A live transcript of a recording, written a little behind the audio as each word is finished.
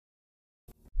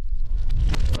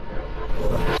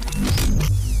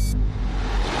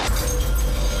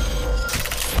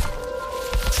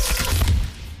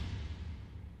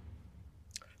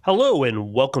Hello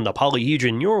and welcome to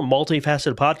Polyhedron, your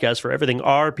multifaceted podcast for everything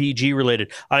RPG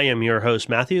related. I am your host,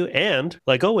 Matthew, and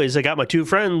like always, I got my two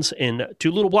friends in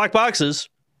two little black boxes,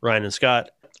 Ryan and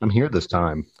Scott. I'm here this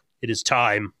time. It is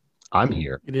time. I'm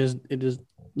here. It is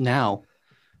now.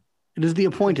 It is the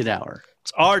appointed hour.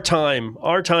 It's our time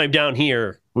down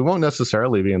here. We won't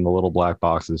necessarily be in the little black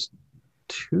boxes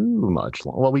too much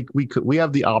long. Well, we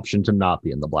have the option to not be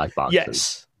in the black boxes.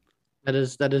 Yes.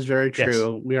 That is very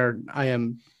true. Yes. I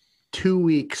am 2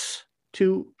 weeks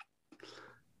to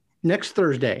next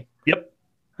Thursday. Yep.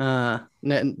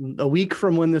 A week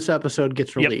from when this episode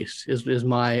gets released is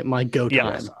my go time.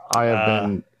 Yes.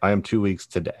 I am 2 weeks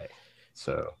today.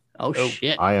 So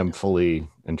shit. I am fully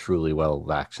and truly well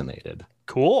vaccinated.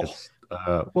 Cool.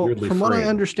 Well, from what I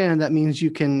understand, that means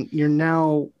you're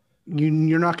not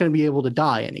going to be able to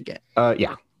die again.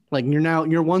 Yeah. Like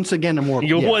you're once again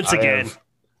immortal. Once again.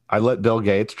 I let Bill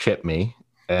Gates chip me,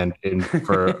 and in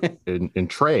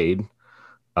trade,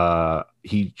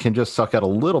 he can just suck out a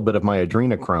little bit of my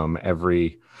adrenochrome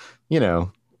every,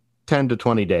 10 to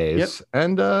 20 days. Yep.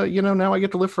 And now I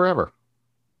get to live forever.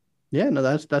 Yeah, no,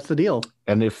 that's the deal.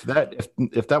 And if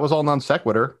that was all non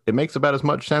sequitur, it makes about as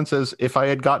much sense as if I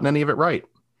had gotten any of it right.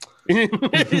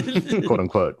 Quote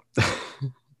unquote.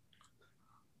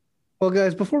 Well,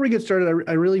 guys, before we get started,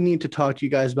 I really need to talk to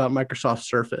you guys about Microsoft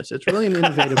Surface. It's really an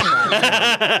innovative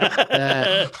platform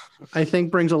that I think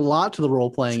brings a lot to the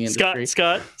role-playing industry.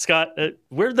 Scott,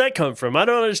 where did that come from? I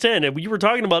don't understand it. You were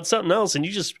talking about something else, and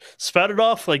you just spouted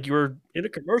off like you were in a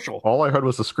commercial. All I heard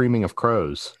was the screaming of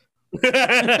crows. Wait, did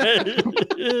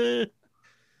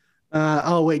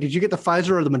you get the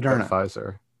Pfizer or the Moderna?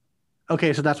 Pfizer.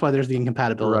 Okay, so that's why there's the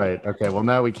incompatibility. Right. Okay. Well,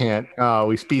 now we can't. Oh,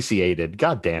 we speciated.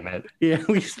 God damn it. Yeah,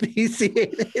 we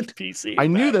speciated. PC. I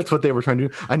knew that's what they were trying to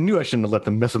do. I knew I shouldn't have let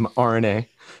them miss some RNA.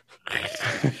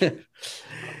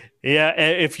 Yeah,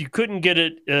 if you couldn't get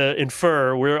it,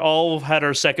 infer, we all had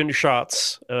our second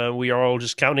shots. We are all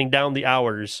just counting down the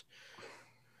hours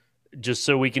just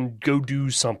so we can go do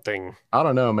something. I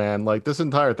don't know, man. Like, this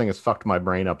entire thing has fucked my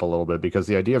brain up a little bit because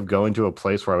the idea of going to a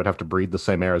place where I would have to breathe the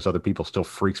same air as other people still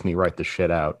freaks me right the shit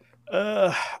out.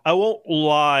 I won't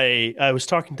lie. I was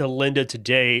talking to Linda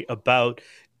today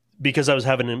because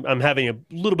I'm having a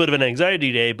little bit of an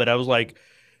anxiety day, but I was like,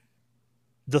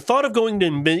 the thought of going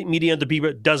to meeting other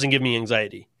people doesn't give me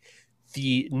anxiety.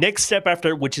 The next step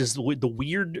after, which is the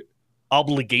weird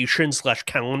obligation /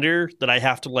 calendar that I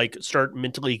have to like start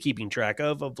mentally keeping track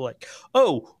of like,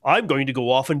 oh, I'm going to go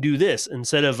off and do this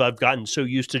instead of I've gotten so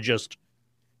used to just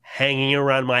hanging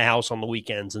around my house on the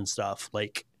weekends and stuff.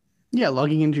 Like, yeah,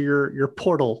 logging into your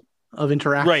portal of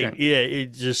interaction. Right. Yeah.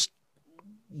 It just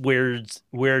where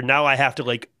now I have to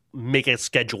like make a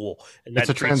schedule. And it's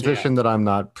a transition that I'm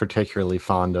not particularly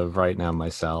fond of right now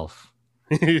myself.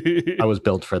 I was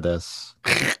built for this.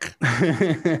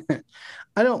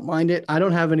 I don't mind it. I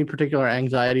don't have any particular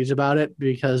anxieties about it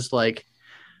because like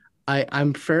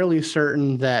I'm fairly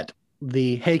certain that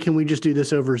the hey, can we just do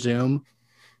this over Zoom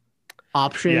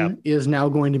option is now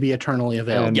going to be eternally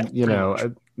available.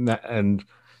 And and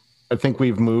I think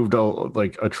we've moved along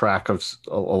a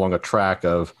track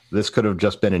of this could have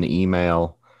just been an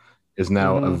email is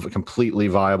now a completely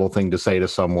viable thing to say to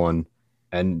someone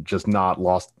and just not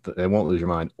lost. They won't lose your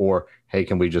mind. Or, hey,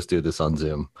 can we just do this on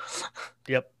Zoom?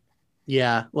 Yep.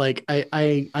 Yeah, like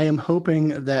I am hoping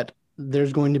that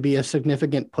there's going to be a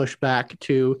significant pushback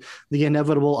to the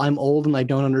inevitable. I'm old and I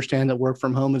don't understand that work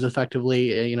from home is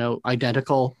effectively,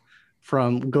 identical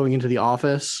from going into the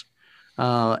office.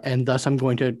 And thus I'm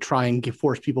going to try and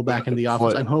force people back into the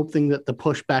office. I'm hoping that the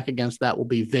pushback against that will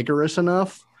be vigorous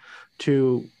enough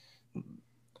to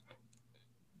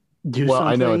do something.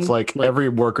 I know it's like every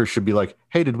worker should be like,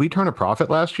 hey, did we turn a profit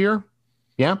last year?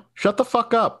 Yeah. Shut the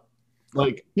fuck up.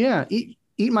 Like, yeah, eat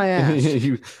my ass.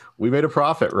 We made a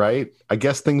profit, right? I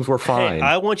guess things were fine. Hey,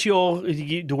 I want you all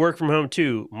to work from home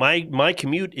too. My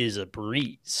commute is a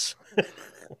breeze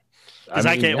because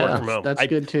I can't work from home. That's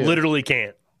good too. Literally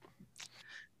can't.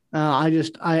 I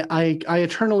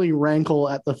eternally rankle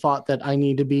at the thought that I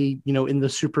need to be, in the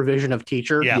supervision of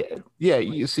teacher. Yeah.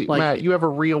 You see, Matt, you have a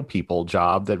real people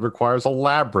job that requires a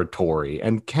laboratory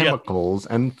and chemicals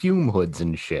and fume hoods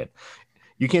and shit.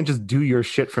 You can't just do your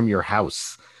shit from your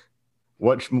house.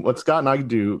 What Scott and I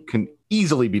do can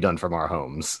easily be done from our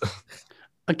homes.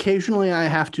 Occasionally, I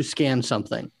have to scan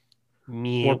something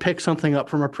or pick something up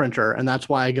from a printer, and that's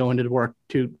why I go into work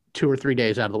 2 or 3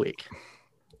 days out of the week.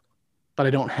 But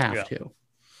I don't have to.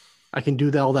 I can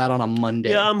do all that on a Monday.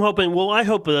 Yeah, I'm hoping. Well, I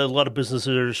hope a lot of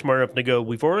businesses are smart enough to go,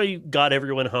 we've already got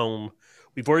everyone home.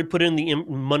 We've already put in the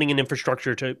money and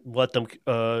infrastructure to let them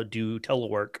do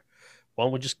telework. why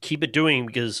don't we just keep it doing,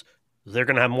 because they're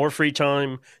going to have more free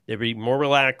time. They'll be more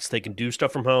relaxed. They can do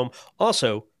stuff from home.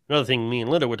 Also, another thing me and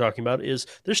Linda were talking about is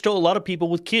there's still a lot of people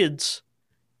with kids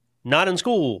not in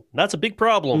school. That's a big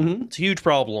problem. Mhm. It's a huge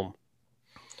problem.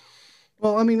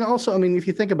 Well, I mean, also, I mean, if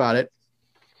you think about it,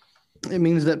 it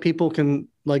means that people can,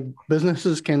 like,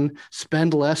 businesses can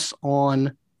spend less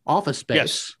on office space.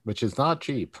 Yes. Which is not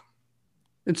cheap.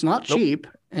 It's not Nope. cheap,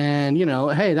 and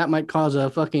hey, that might cause a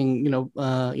fucking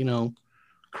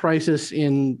crisis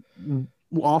in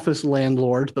office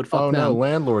landlords. But fuck Oh no, them.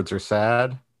 landlords are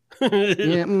sad. Yeah,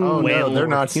 Oh no, they're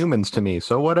not Landlords. humans to me.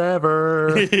 So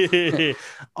whatever.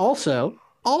 Also,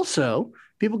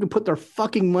 people can put their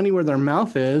fucking money where their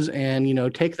mouth is, and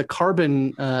take the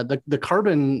carbon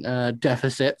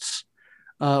deficits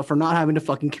for not having to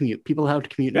fucking commute. People have to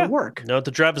commute Yeah. to work. Not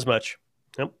to drive as much.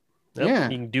 Yep. Yeah,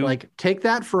 You can do. like take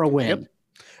that for a win. Yep.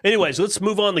 Anyways, let's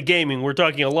move on to gaming. We're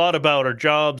talking a lot about our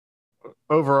jobs.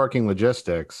 Overarching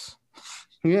logistics.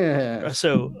 Yeah.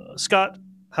 So, Scott,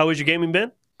 how has your gaming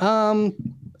been?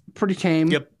 Pretty tame.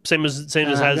 Yep, same as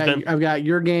has been. I've got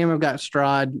your game. I've got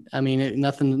Strahd. I mean,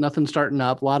 nothing starting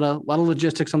up. A lot of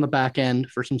logistics on the back end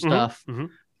for some stuff,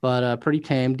 but pretty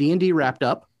tame. D&D wrapped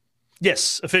up.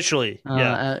 Yes, officially.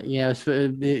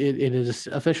 It is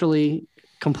officially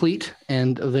complete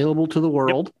and available to the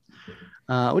world,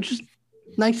 which is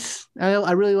nice.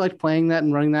 I really liked playing that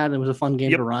and running that. It was a fun game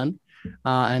to run,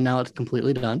 and now it's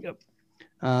completely done.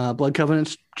 Yep. Blood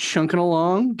Covenant's chunking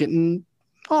along, getting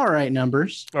all right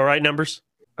numbers. All right, numbers.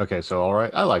 Okay, so all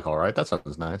right. I like all right. That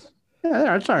sounds nice.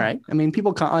 Yeah, it's all right. I mean,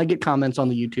 I get comments on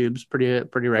the YouTubes pretty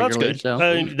regularly. That's good. So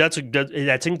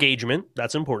That's engagement.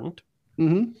 That's important.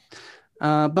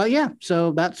 But yeah,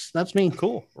 so that's me.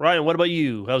 Cool. Ryan, what about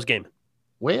you? How's gaming?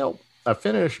 Well, I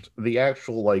finished the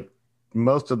actual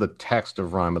most of the text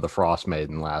of Rime of the Frost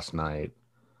Maiden last night.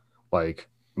 Like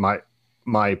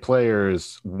my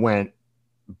players went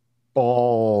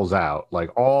balls out,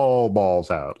 like all balls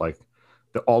out, like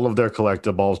all of their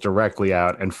collectibles directly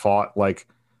out, and fought like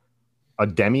a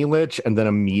demi-lich, and then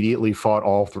immediately fought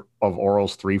all of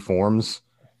Oral's 3 forms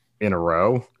in a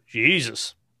row.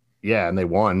 Jesus. Yeah, and they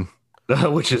won,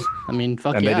 which is, I mean,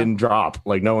 fuck and yeah. they didn't drop.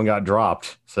 Like no one got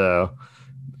dropped. So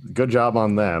good job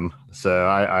on them. So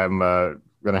I'm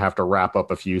gonna have to wrap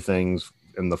up a few things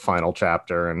in the final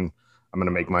chapter, and I'm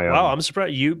gonna make my own. Wow, I'm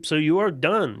surprised you are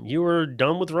done. You are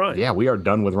done with Ryan. Yeah, we are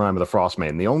done with Rime of the Frost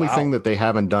Maiden. The only thing that they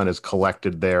haven't done is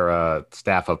collected their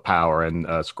Staff of Power and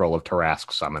Scroll of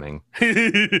Tarask summoning.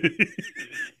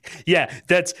 Yeah,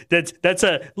 that's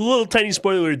a little tiny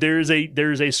spoiler. There is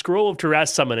a Scroll of Tarask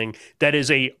summoning that is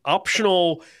a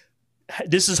optional.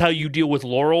 This is how you deal with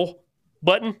Laurel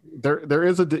button. There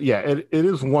is it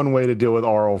is one way to deal with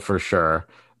Auril for sure.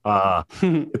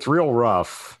 It's real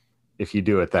rough if you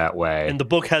do it that way. And the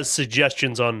book has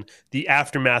suggestions on the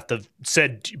aftermath of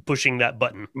said pushing that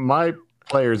button. My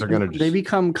players are going to just... They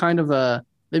become kind of a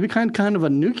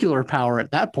nuclear power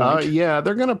at that point. Yeah,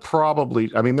 they're going to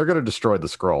probably... I mean, they're going to destroy the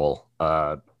scroll.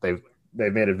 They've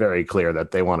made it very clear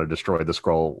that they want to destroy the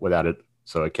scroll without it,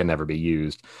 so it can never be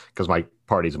used, because my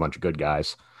party's a bunch of good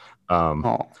guys.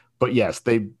 But yes,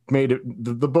 they made it...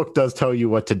 The book does tell you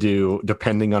what to do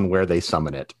depending on where they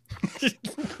summon it.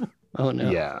 Oh, no.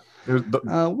 Yeah. We're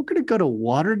going to go to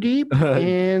Waterdeep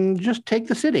and just take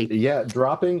the city. Yeah,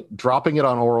 dropping it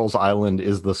on Oral's Island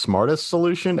is the smartest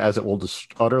solution, as it will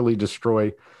utterly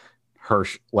destroy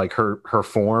her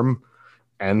form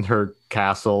and her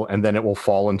castle, and then it will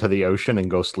fall into the ocean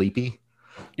and go sleepy.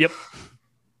 Yep.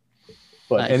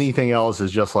 But Nice. anything else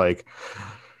is just like,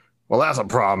 well, that's a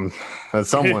problem that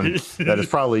someone that is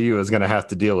probably you is going to have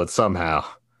to deal with somehow.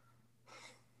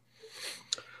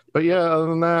 But yeah, other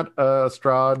than that,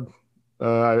 Strahd,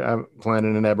 I'm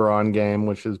planning an Eberron game,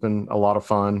 which has been a lot of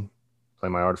fun. Play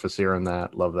my Artificer in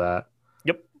that. Love that.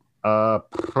 Yep.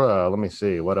 Let me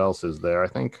see. What else is there?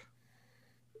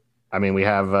 I mean, we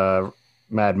have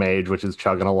Mad Mage, which is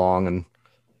chugging along, and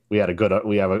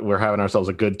we're having ourselves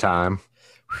a good time.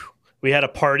 We had a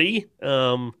party.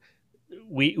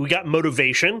 We got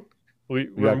motivation.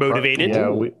 We're motivated. Yeah,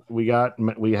 we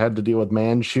had to deal with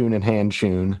Manchun and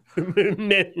Hanchun.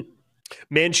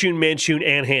 Manchun,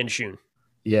 and Hanchun.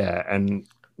 Yeah, and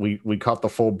we caught the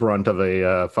full brunt of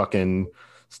a fucking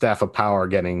Staff of Power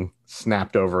getting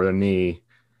snapped over the knee.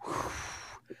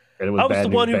 And it was I was bad the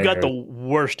news one who got bears. the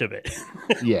worst of it.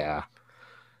 Yeah.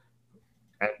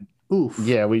 Oof.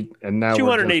 Yeah, now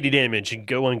 280 damage and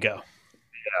go.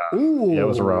 Ooh. Yeah, it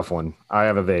was a rough one. I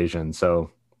have evasion,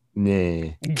 so nah.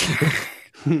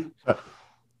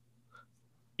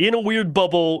 In a weird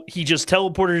bubble, he just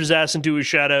teleported his ass into his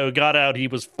shadow, got out, he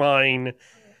was fine.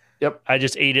 Yep. I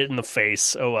just ate it in the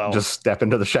face. Oh well. Just step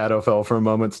into the Shadowfell for a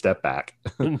moment, step back.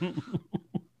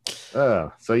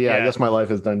 So yeah, I guess my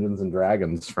life is Dungeons and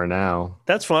Dragons for now.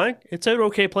 That's fine. It's an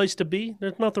okay place to be.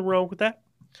 There's nothing wrong with that.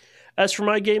 As for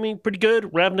my gaming, pretty good.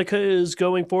 Ravnica is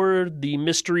going forward. The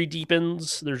mystery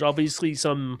deepens. There's obviously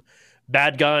some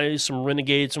bad guys, some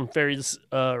renegades, some fairies,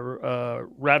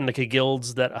 Ravnica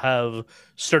guilds that have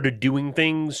started doing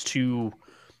things to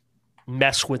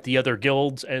mess with the other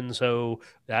guilds, and so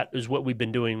that is what we've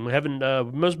been doing. We haven't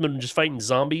most been just fighting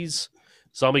zombies,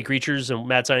 zombie creatures, and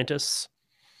mad scientists.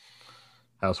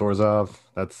 House Orzhov.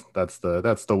 That's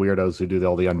the weirdos who do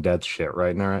all the undead shit,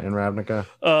 right? In Ravnica.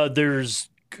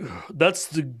 That's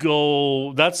the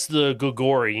goal. That's the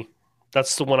Gogori.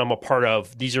 That's the one I'm a part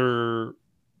of. These are,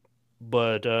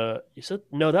 but you said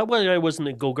no. That one I wasn't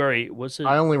the Golgari. Was it?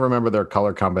 I only remember their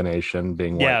color combination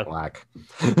being white black.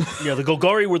 Yeah, the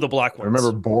Golgari were the black ones. I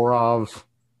remember Borov,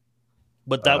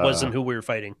 but that wasn't who we were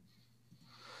fighting.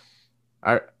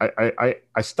 I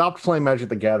stopped playing Magic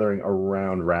the Gathering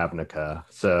around Ravnica,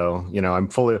 so I'm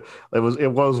fully. It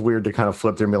was weird to kind of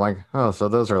flip through and be like, oh, so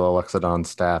those are Loxodon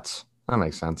stats. That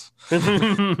makes sense.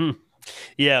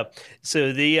 Yeah,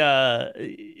 so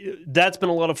that's been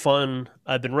a lot of fun.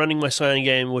 I've been running my signing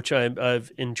game, which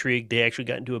I've intrigued. They actually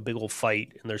got into a big old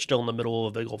fight, and they're still in the middle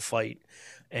of a big old fight.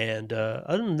 And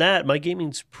other than that, my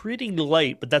gaming's pretty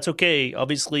light, but that's okay.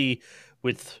 Obviously,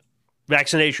 with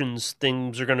vaccinations,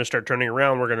 things are going to start turning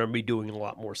around. We're going to be doing a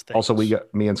lot more things. Also,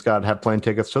 me and Scott have plane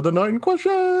tickets to the night in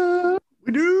question.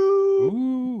 We do.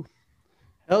 Ooh.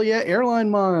 Hell yeah, airline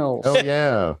miles. Hell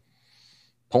yeah.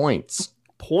 Points.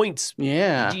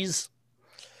 Yeah. Jeez.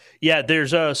 Yeah,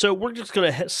 there's so we're just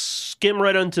going to skim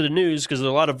right onto the news because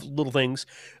there's a lot of little things.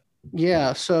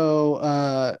 Yeah,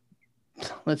 so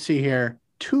let's see here.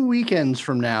 2 weekends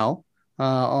from now,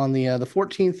 on the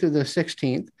 14th through the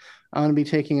 16th, I'm going to be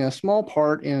taking a small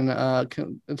part in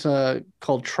it's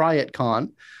called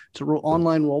TryItCon. It's an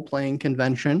online role-playing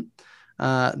convention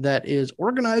that is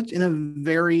organized in a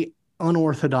very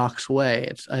unorthodox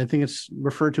way. I think it's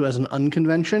referred to as an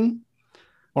unconvention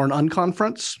or an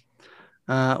unconference,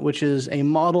 which is a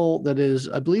model that is,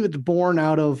 I believe it's born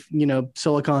out of,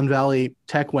 Silicon Valley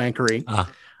tech wankery.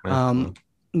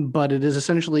 But it is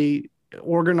essentially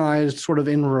organized sort of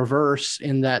in reverse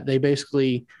in that they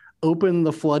basically open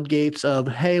the floodgates of,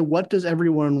 hey, what does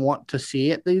everyone want to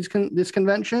see at this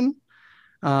convention?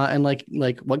 And like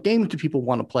what games do people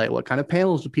want to play? What kind of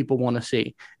panels do people want to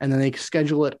see? And then they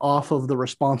schedule it off of the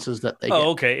responses that they get. Oh,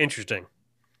 okay. Interesting.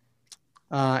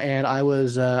 And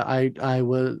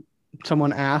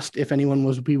someone asked if anyone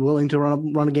would be willing to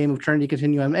run a game of Trinity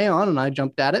Continuum Aeon, and I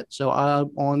jumped at it. So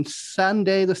on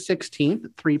Sunday the 16th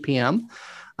at 3 p.m.,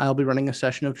 I'll be running a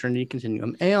session of Trinity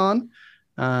Continuum Aeon.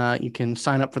 You can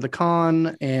sign up for the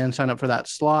con and sign up for that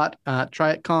slot at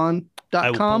tryitcon.com.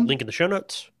 I will put a link in the show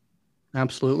notes.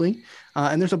 Absolutely.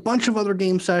 And there's a bunch of other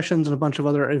game sessions and a bunch of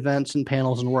other events and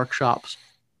panels and workshops.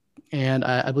 And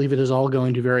I believe it is all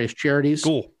going to various charities.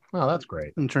 Cool. Oh, that's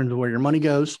great. In terms of where your money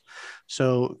goes.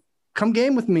 So come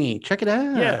game with me. Check it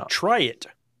out. Yeah, try it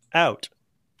out.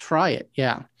 Try it.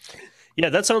 Yeah. Yeah,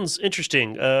 that sounds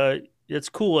interesting. It's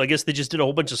cool. I guess they just did a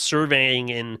whole bunch of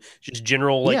surveying and just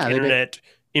general internet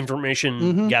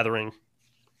information gathering.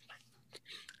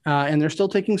 And they're still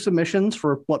taking submissions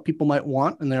for what people might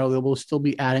want, and they will still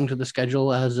be adding to the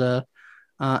schedule as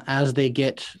they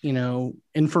get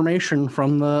information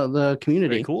from the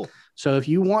community. Very cool. So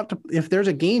if there's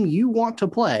a game you want to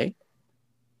play,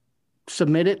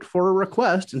 submit it for a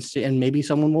request and maybe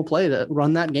someone will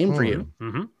run that game for you.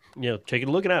 Mm-hmm. Yeah, take a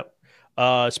look at it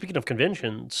out. Speaking of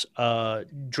conventions,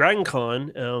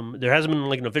 DragonCon, there hasn't been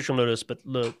an official notice, but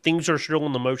things are still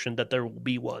in the motion that there will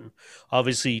be one.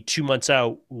 Obviously, 2 months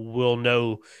out, we'll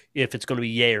know if it's going to be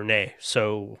yay or nay.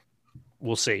 So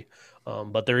we'll see.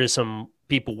 But there is some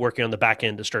people working on the back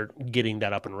end to start getting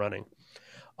that up and running.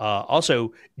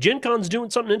 Also, Gen Con's doing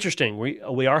something interesting.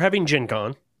 We are having Gen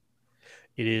Con.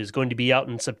 It is going to be out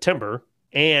in September.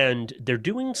 And they're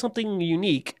doing something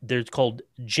unique. They're called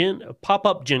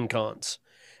pop-up Gen Cons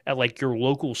at your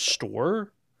local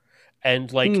store.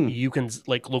 And you can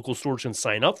local stores can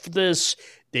sign up for this.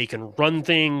 They can run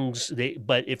things.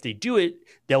 But if they do it,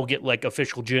 they'll get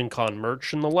official Gen Con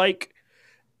merch and the like.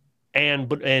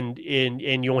 And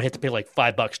you only have to pay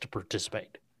 $5 to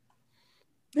participate.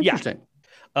 Interesting.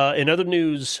 Yeah. In other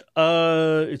news,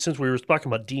 since we were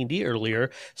talking about D&D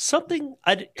earlier,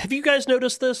 have you guys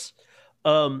noticed this?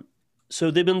 So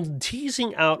they've been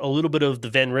teasing out a little bit of the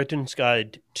Van Ritten's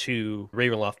Guide to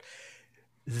Ravenloft.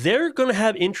 They're going to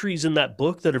have entries in that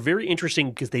book that are very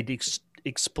interesting because they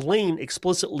explain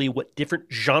explicitly what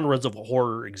different genres of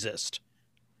horror exist.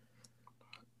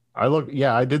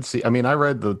 I did see. I mean, I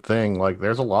read the thing. Like,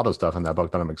 there's a lot of stuff in that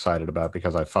book that I'm excited about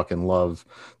because I fucking love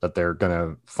that they're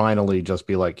gonna finally just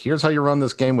be like, here's how you run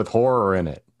this game with horror in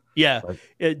it. Yeah, Like,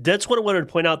 that's what I wanted to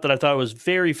point out that I thought was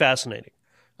very fascinating.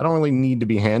 I don't really need to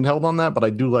be handheld on that, but I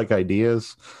do like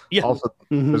ideas. Yeah. Also,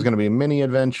 there's going to be mini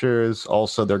adventures.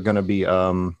 Also, they're going to be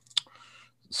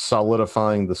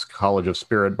solidifying this College of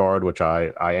Spirit Bard, which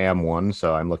I am one,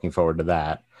 so I'm looking forward to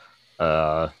that.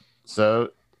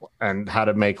 And how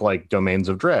to make like Domains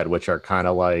of Dread, which are kind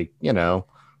of like,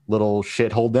 little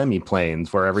shithole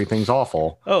demi-planes where everything's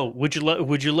awful. Oh,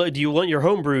 do you want your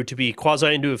homebrew to be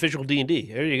quasi into official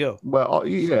D&D? There you go. Well,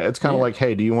 yeah, it's kind of like,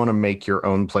 hey, do you want to make your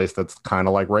own place that's kind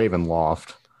of like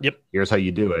Ravenloft? Yep. Here's how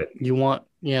you do it. You want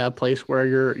a place where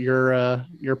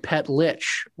your pet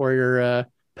lich or your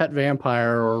pet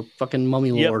vampire or fucking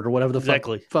mummy lord or whatever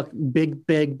the fuck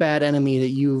big bad enemy that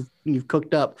you've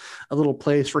cooked up, a little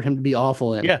place for him to be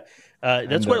awful in. Yeah.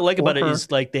 That's what I like about it is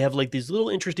like they have like these little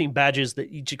interesting badges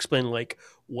that each explain like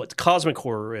what cosmic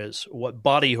horror is, what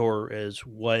body horror is,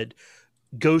 what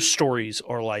ghost stories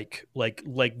are like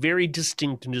very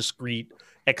distinct and discrete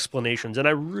explanations. And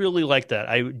I really like that.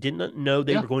 I did not know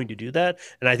they were going to do that,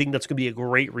 and I think that's going to be a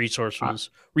great resource for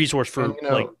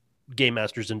like game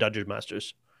masters and dungeon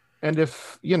masters. And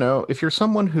if you're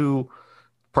someone who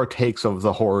partakes of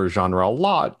the horror genre a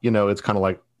lot, it's kind of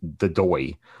like the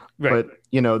doy. Right. But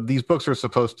these books are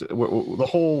supposed to. The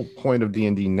whole point of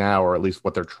D&D now, or at least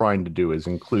what they're trying to do, is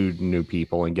include new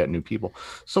people and get new people.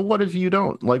 So what if you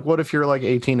don't? Like, what if you're like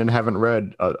 18 and haven't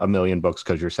read a million books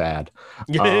because you're sad?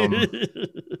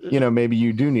 Maybe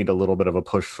you do need a little bit of a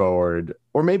push forward,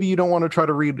 or maybe you don't want to try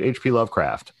to read H.P.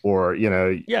 Lovecraft, or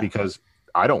because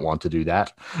I don't want to do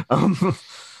that.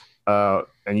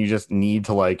 And you just need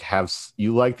to like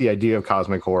you like the idea of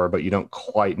cosmic horror, but you don't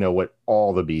quite know what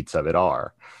all the beats of it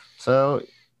are. So,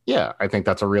 yeah, I think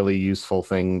that's a really useful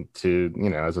thing to,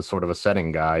 as a sort of a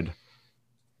setting guide.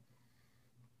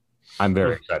 I'm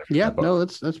very excited for that book. No,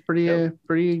 that's pretty,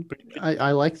 pretty.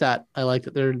 I like that. I like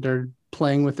that they're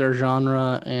playing with their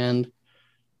genre, and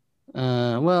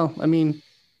well, I mean,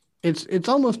 it's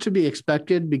almost to be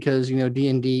expected because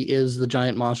D&D is the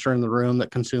giant monster in the room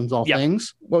that consumes all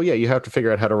things. Well, yeah, you have to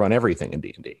figure out how to run everything in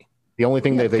D&D. The only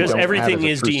thing that they don't everything have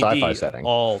is a true D&D, sci-fi setting.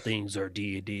 All things are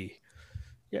D&D.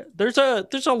 Yeah, there's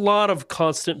a lot of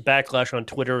constant backlash on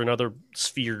Twitter and other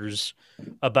spheres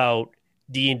about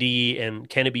D&D and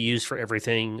can it be used for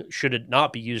everything? Should it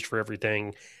not be used for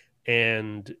everything?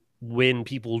 And when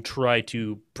people try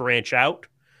to branch out,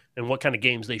 and what kind of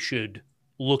games they should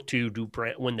look to do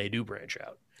when they do branch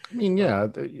out. I mean, yeah,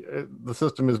 the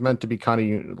system is meant to be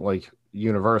kind of like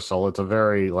universal. It's a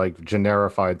very like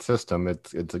generified system.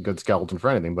 It's a good skeleton for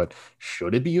anything, but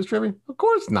should it be used for everything? Of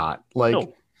course not. Like.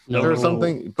 No. There's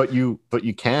something, but you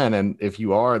can, and if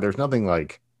you are, there's nothing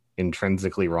like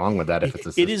intrinsically wrong with that if it's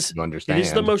a system you understand. It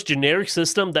is the most generic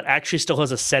system that actually still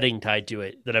has a setting tied to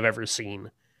it that I've ever seen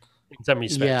in some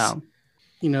respects.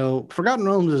 Yeah. Forgotten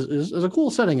Realms is a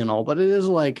cool setting and all, but it is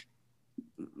like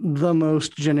the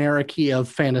most generic-y of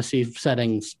fantasy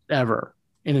settings ever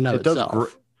in and of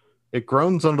itself. It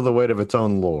groans under the weight of its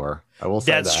own lore. I will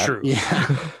say that's true.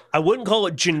 Yeah. I wouldn't call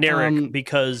it generic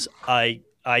because I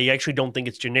actually don't think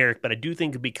it's generic, but I do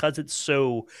think because it's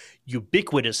so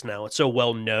ubiquitous now, it's so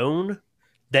well known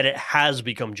that it has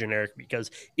become generic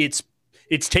because it's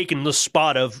taken the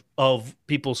spot of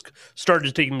people's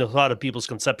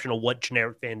conception of what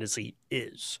generic fantasy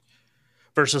is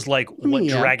versus like what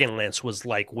Dragonlance was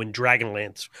like when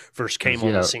Dragonlance first came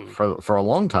on the scene. For a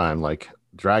long time, like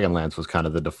Dragonlance was kind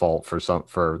of the default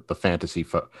for the fantasy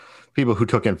people who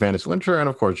took in fantasy literature, and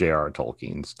of course J.R.R.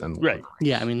 Tolkien's. Right.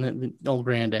 Yeah, I mean the old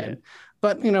granddad.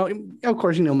 But of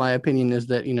course, my opinion is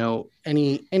that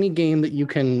any game that you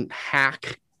can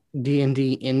hack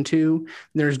D&D into,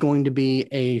 there's going to be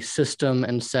a system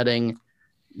and setting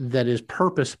that is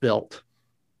purpose built.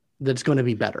 That's going to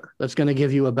be better. That's going to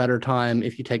give you a better time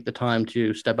if you take the time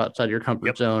to step outside your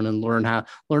comfort zone and learn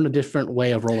a different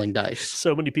way of rolling dice.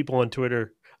 So many people on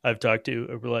Twitter I've talked to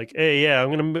are like, "Hey, yeah,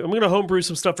 I'm gonna homebrew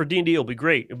some stuff for D&D. It'll be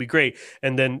great.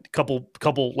 And then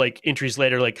couple like entries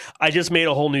later, like, I just made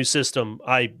a whole new system.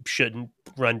 I shouldn't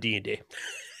run D&D.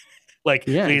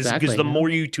 Because the more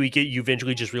you tweak it, you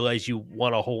eventually just realize you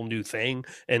want a whole new thing,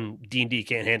 and D&D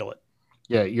can't handle it.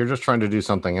 Yeah, you're just trying to do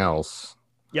something else.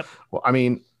 Yep. Well, I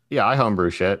mean, yeah, I homebrew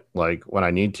shit like when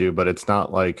I need to, but it's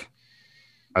not like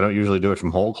I don't usually do it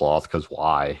from whole cloth because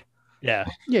why? Yeah.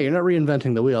 Yeah, you're not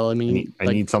reinventing the wheel. I mean, I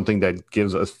need something that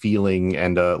gives a feeling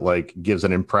and gives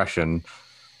an impression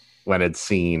when it's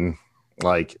seen.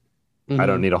 Like, I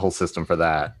don't need a whole system for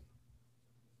that.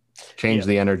 Change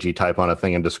the energy type on a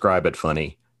thing and describe it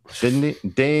funny. Didn't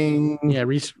it? Ding. Yeah,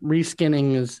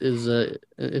 reskinning is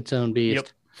its own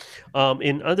beast. Yep.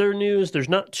 In other news, there's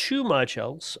not too much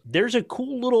else. There's a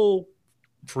cool little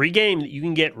free game that you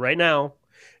can get right now.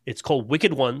 It's called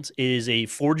Wicked Ones. It is a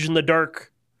Forge in the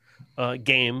Dark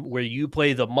game where you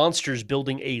play the monsters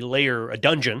building a lair, a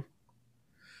dungeon,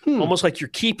 almost like you're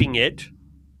keeping it.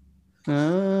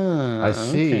 I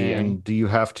see. Okay. And do you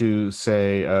have to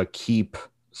say keep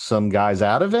some guys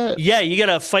out of it? Yeah, you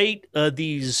gotta fight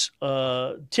these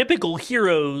typical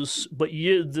heroes, but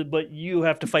you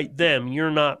have to fight them.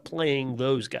 You're not playing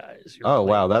those guys.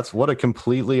 Wow, that's what a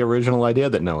completely original idea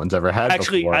that no one's ever had.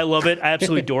 Actually, before. I love it. I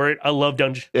absolutely adore it. I love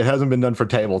Dungeon. It hasn't been done for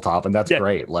tabletop, and that's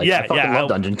great. Like, I fucking love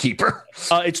Dungeon Keeper.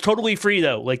 It's totally free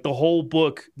though. Like the whole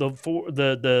book,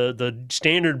 the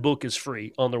standard book is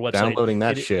free on their website. Downloading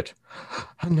that shit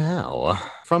now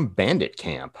from Bandit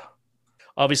Camp.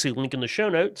 Obviously, link in the show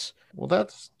notes. Well,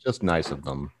 that's just nice of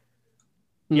them.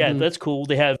 Yeah, that's cool.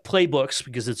 They have playbooks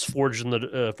because it's Forged in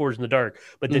the Dark,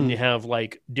 but then you have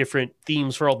like different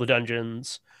themes for all the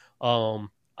dungeons.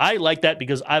 I like that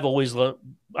because I've always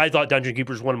I thought Dungeon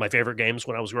Keeper was one of my favorite games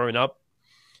when I was growing up,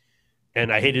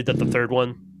 and I hated that the third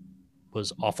one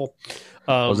was awful.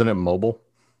 Wasn't it mobile?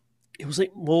 It was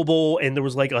like mobile, and there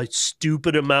was like a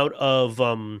stupid amount of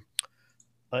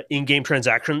in-game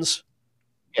transactions.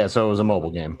 Yeah, so it was a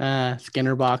mobile game.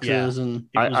 Skinner boxes, and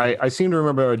I seem to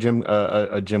remember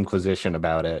a Jimquisition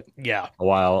about it. Yeah, a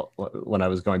while when I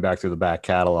was going back through the back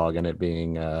catalog and it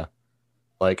being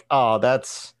like, oh,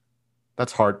 that's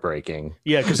heartbreaking.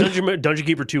 Yeah, because Dungeon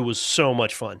Keeper 2 was so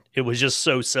much fun. It was just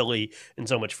so silly and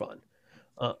so much fun.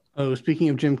 Speaking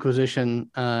of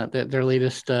Jimquisition, their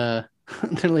latest their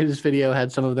latest video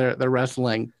had some of their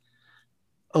wrestling.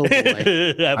 Oh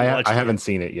boy, I haven't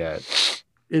seen it yet.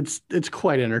 It's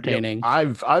quite entertaining.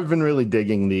 Yep. I've been really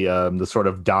digging the sort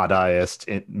of Dadaist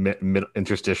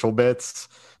interstitial bits.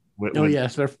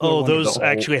 Yes, they're those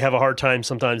actually have a hard time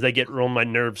sometimes. They get on my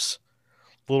nerves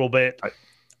a little bit.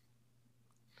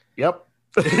 Yep.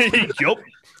 Yep.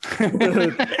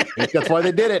 That's why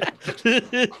they did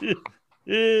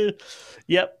it.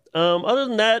 Yep. Other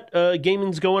than that,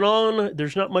 gaming's going on.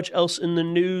 There's not much else in the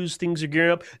news. Things are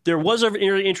gearing up. There was a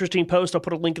very interesting post. I'll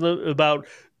put a link about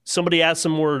somebody asked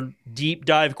some more deep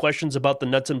dive questions about the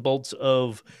nuts and bolts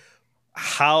of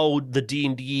how the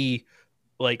D&D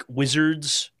like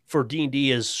wizards for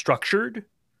D&D is structured,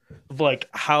 of like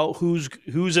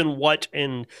who's in what,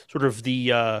 and sort of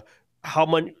the how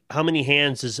many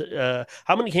hands are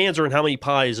in how many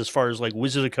pies as far as like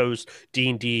Wizards of the Coast,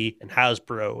 D&D, and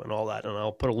Hasbro and all that. And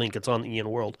I'll put a link. It's on the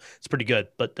Ian World. It's pretty good,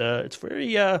 but it's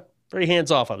very hands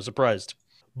off. I was surprised.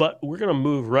 But we're going to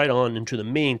move right on into the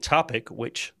main topic,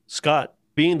 which, Scott,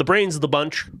 being the brains of the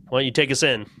bunch, why don't you take us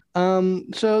in?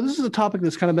 So this is a topic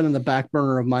that's kind of been in the back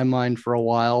burner of my mind for a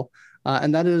while,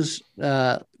 and that is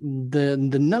the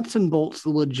nuts and bolts, the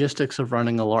logistics of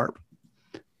running a LARP.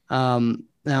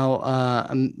 Now,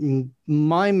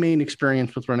 my main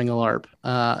experience with running a LARP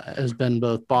has been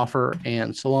both Boffer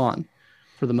and Salon,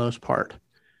 for the most part.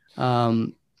 I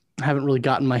haven't really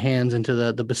gotten my hands into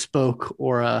the bespoke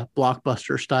or a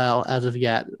blockbuster style as of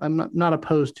yet. I'm not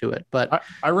opposed to it, but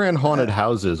I ran haunted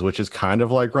houses, which is kind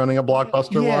of like running a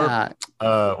blockbuster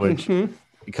LARP, which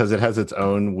because it has its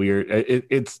own weird.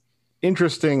 It's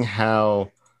interesting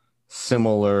how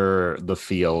similar the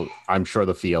feel. I'm sure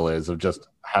the feel is of just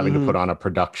having to put on a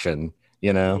production.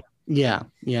 You know? Yeah.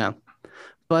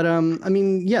 But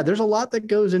there's a lot that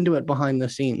goes into it behind the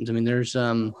scenes. I mean, there's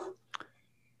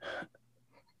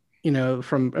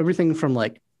from everything from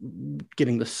like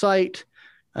getting the site,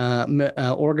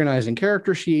 organizing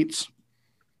character sheets,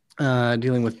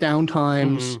 dealing with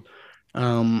downtimes,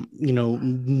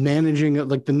 managing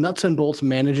like the nuts and bolts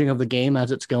managing of the game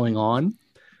as it's going on.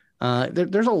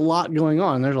 There's a lot going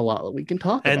on. There's a lot that we can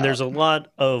talk about. And there's a lot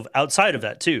of outside of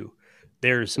that too.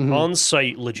 There's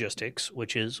on-site logistics,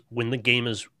 which is when the game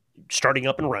is starting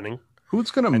up and running.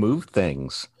 Who's going to move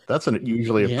things? That's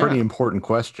usually a pretty important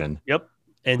question. Yep.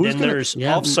 And then there's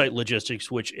off-site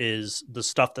logistics, which is the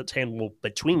stuff that's handled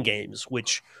between games,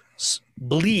 which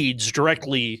bleeds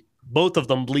directly. Both of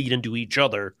them bleed into each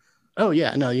other. Oh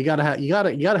yeah, no, you gotta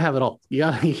have it all.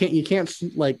 You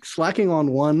can't like slacking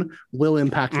on one will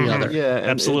impact the other. Yeah,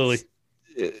 absolutely.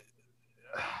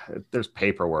 There's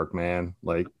paperwork, man.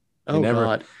 Like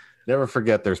God, never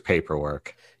forget there's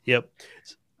paperwork. Yep.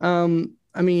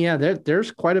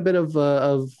 There's quite a bit of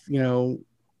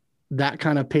that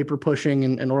kind of paper pushing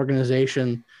and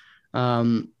organization.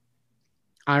 I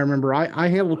remember I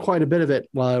handled quite a bit of it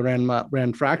while I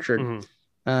ran Fractured,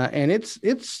 and it's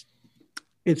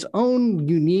its own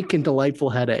unique and delightful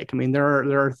headache. I mean,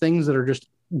 there are things that are just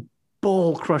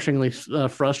bull crushingly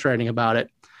frustrating about it,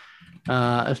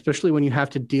 especially when you have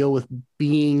to deal with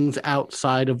beings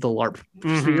outside of the LARP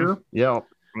sphere. Yeah.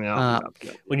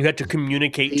 When you have to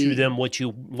communicate to them what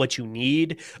you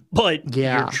need, but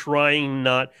you're trying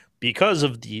not, because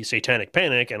of the satanic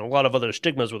panic and a lot of other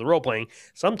stigmas with role playing,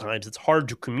 sometimes it's hard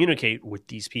to communicate with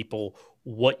these people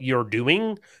what you're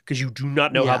doing because you do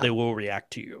not know how they will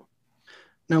react to you.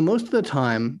 Now, most of the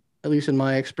time, at least in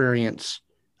my experience,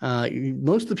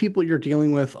 most of the people you're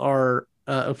dealing with are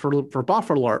for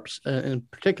Boffer LARPs in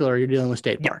particular, you're dealing with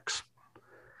state parks.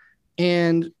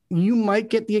 And you might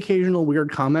get the occasional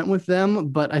weird comment with them,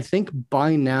 but I think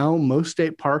by now most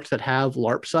state parks that have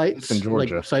LARP sites,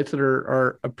 like sites that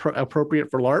are appropriate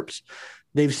for LARPs,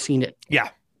 they've seen it,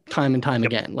 time and time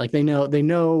again. Like they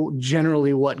know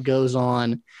generally what goes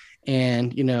on,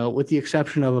 and with the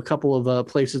exception of a couple of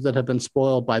places that have been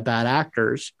spoiled by bad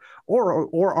actors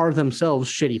or are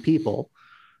themselves shitty people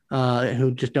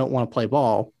who just don't want to play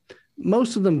ball,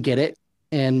 most of them get it.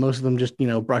 And most of them just,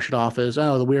 brush it off as,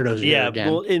 oh, the weirdos are here again.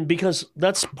 Well, and because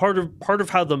that's part of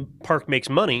how the park makes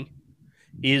money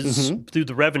is through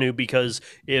the revenue. Because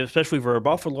especially for a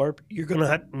Buffer LARP, you're going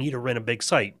to need to rent a big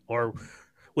site,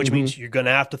 which means you're going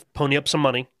to have to pony up some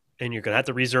money, and you're going to have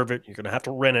to reserve it. You're going to have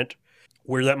to rent it.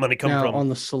 Where that money come from? On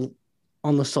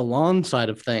the salon side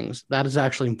of things, that is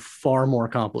actually far more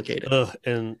complicated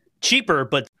and cheaper,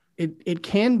 but it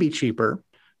can be cheaper,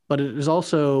 but it is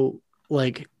also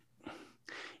like.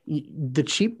 The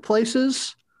cheap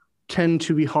places tend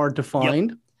to be hard to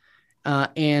find.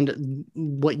 And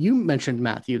what you mentioned,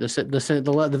 Matthew, the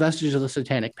vestiges of the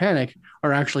satanic panic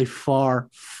are actually far,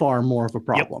 far more of a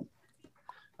problem.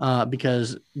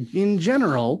 Because in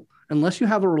general, unless you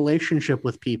have a relationship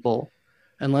with people,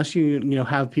 unless you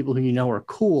have people who are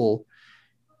cool,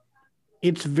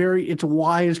 it's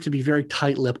wise to be very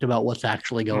tight-lipped about what's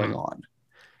actually going on.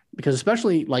 Because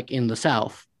especially like in the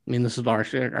South, I mean, this is our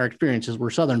experiences. We're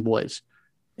Southern boys.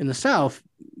 In the South,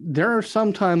 there are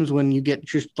some times when you get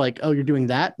just like, oh, you're doing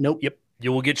that? Nope. Yep.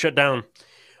 You will get shut down.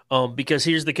 Because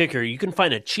here's the kicker. You can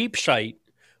find a cheap site,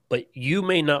 but you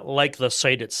may not like the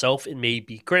site itself. It may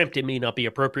be cramped. It may not be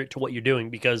appropriate to what you're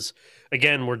doing because,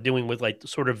 again, we're dealing with like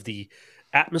sort of the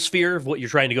atmosphere of what you're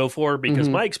trying to go for. Because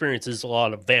my experience is a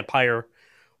lot of vampire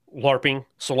LARPing,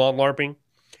 salon LARPing.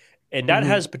 And that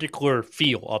has a particular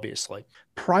feel, obviously.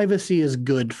 Privacy is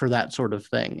good for that sort of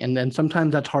thing. And then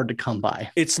sometimes that's hard to come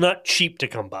by. It's not cheap to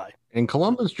come by. In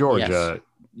Columbus, Georgia,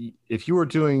 if you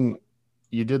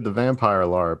did the vampire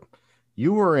LARP,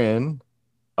 you were in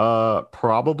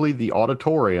probably the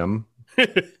auditorium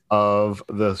of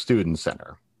the student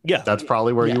center. Yeah. That's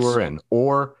probably where you were in.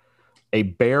 Or a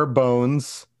bare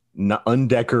bones,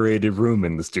 undecorated room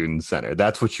in the student center.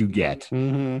 That's what you get.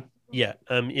 Mm-hmm. Yeah,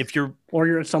 or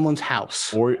you're at someone's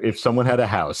house, or if someone had a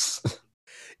house.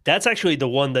 That's actually the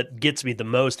one that gets me the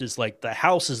most. Is like the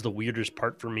house is the weirdest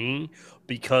part for me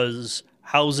because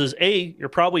houses, you're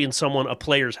probably in a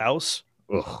player's house,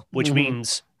 which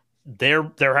means their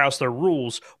house, their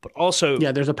rules, but also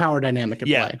there's a power dynamic at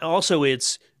play. Also,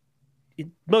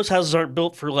 most houses aren't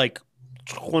built for like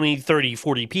 20, 30,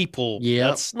 40 people. Yeah,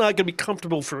 that's not going to be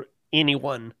comfortable for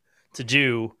anyone to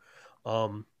do,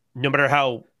 no matter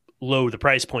how low the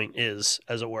price point is,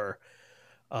 as it were.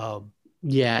 And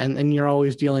you're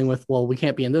always dealing with, well, we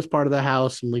can't be in this part of the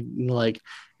house,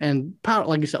 and power,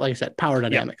 like you said, power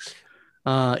dynamics.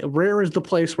 Rare is the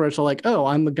place where it's like, oh,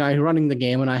 I'm the guy running the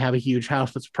game and I have a huge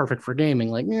house that's perfect for gaming.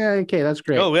 Like, okay, that's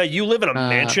great. Oh yeah, you live in a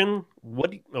mansion.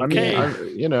 What? Okay, I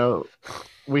mean,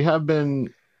 we have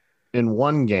been in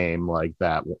one game like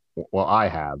that. Well, I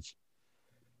have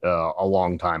a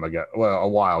long time ago, a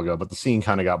while ago, but the scene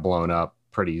kind of got blown up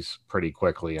pretty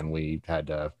quickly, and we had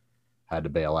to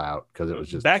bail out because it was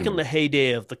just back in the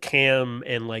heyday of the cam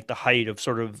and like the height of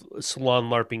sort of salon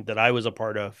LARPing that I was a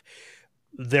part of.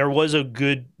 There was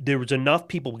enough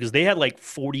people because they had like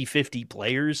 40, 50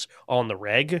 players on the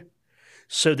reg.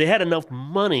 So they had enough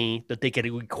money that they could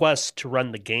request to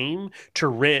run the game to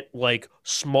rent like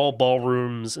small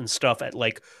ballrooms and stuff at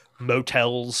like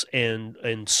motels and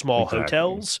small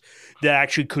hotels that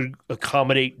actually could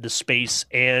accommodate the space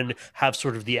and have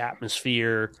sort of the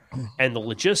atmosphere and the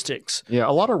logistics. Yeah,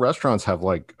 a lot of restaurants have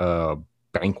like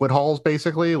banquet halls,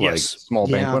 basically, like small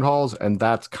banquet halls, and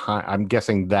that's I'm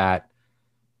guessing that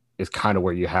is kind of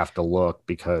where you have to look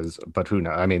but who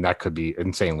knows? I mean, that could be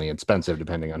insanely expensive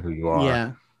depending on who you are.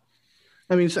 Yeah.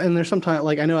 I mean, and there's sometimes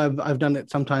like I know I've done it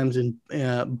sometimes in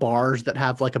bars that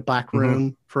have like a back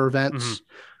room for events.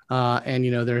 And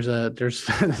there's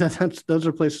those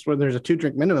are places where there's a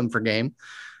 2-drink minimum for game.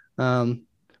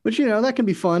 Which, that can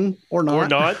be fun or not. Or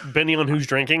not, depending on who's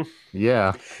drinking.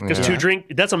 Yeah. Because yeah. two drink,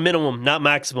 that's a minimum, not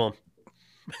maximum.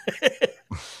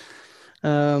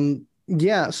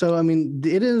 Yeah, so I mean,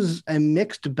 it is a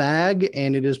mixed bag,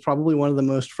 and it is probably one of the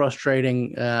most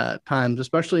frustrating times.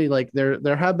 Especially like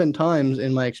there have been times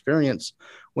in my experience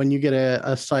when you get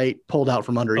a site pulled out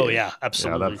from under you. Oh yeah,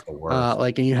 absolutely. Yeah, that's the worst.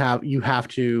 Like, and you have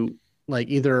to like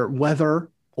either weather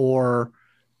or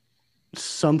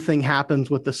something happens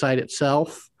with the site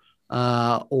itself,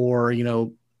 or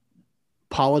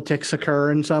politics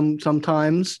occur in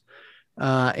sometimes.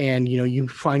 And you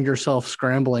find yourself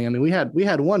scrambling. I mean, we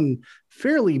had one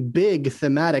fairly big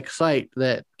thematic site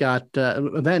that got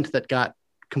event that got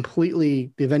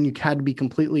completely, the venue had to be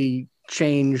completely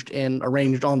changed and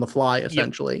arranged on the fly,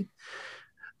 essentially.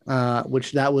 Yep.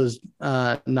 Which that was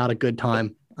not a good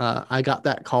time. I got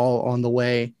that call on the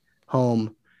way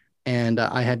home, and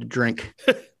I had to drink.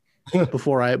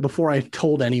 before I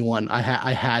told anyone. I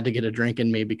had to get a drink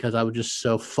in me because I was just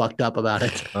so fucked up about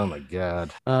it. Oh my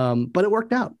God. But it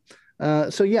worked out.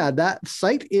 So yeah, that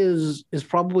site is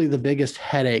probably the biggest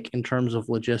headache in terms of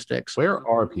logistics. Where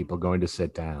are people going to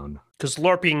sit down? Because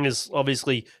LARPing is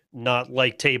obviously not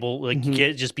like table, like you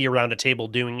can't just be around a table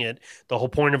doing it. The whole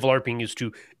point of LARPing is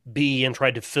to be and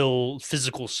try to fill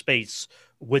physical space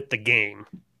with the game.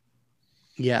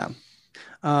 Yeah.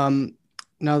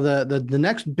 Now the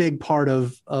next big part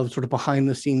of sort of behind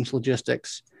the scenes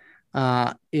logistics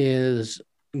is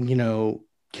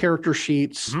character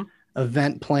sheets,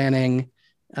 event planning,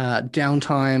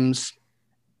 downtimes,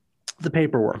 the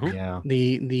paperwork,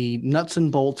 the nuts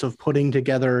and bolts of putting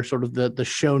together sort of the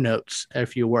show notes,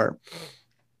 if you were.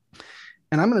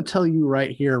 And I'm going to tell you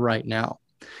right here, right now,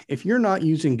 if you're not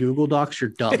using Google Docs,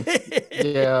 you're dumb.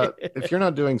 Yeah, if you're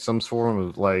not doing some form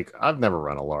of I've never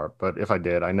run a LARP, but if I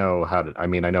did, I know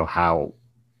how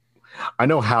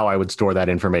I would store that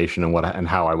information and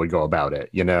how I would go about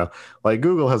it.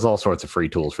 Google has all sorts of free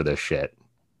tools for this shit.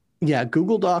 Yeah,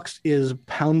 Google Docs is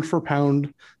pound for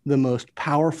pound the most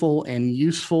powerful and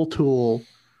useful tool.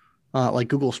 Like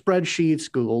Google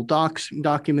Spreadsheets, Google Docs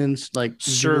documents, like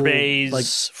surveys,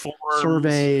 Google,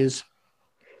 surveys.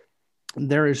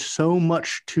 There is so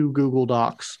much to Google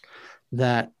Docs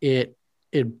that it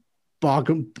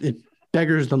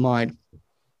beggars the mind,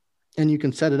 and you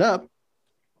can set it up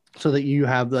so that you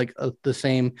have the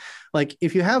same,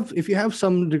 if you have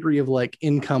some degree of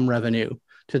income revenue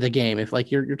to the game, if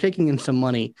you're taking in some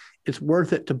money, it's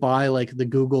worth it to buy the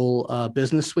Google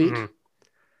Business Suite,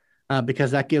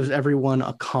 because that gives everyone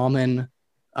a common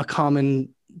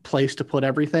place to put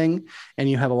everything, and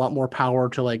you have a lot more power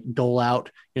to dole out,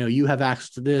 you have access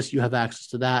to this, you have access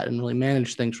to that, and really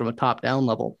manage things from a top down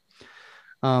level.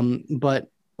 But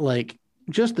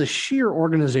just the sheer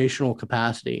organizational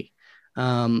capacity,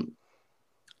 in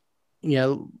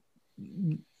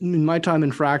my time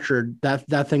in Fractured,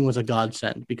 that thing was a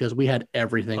godsend because we had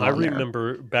everything. I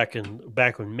remember back when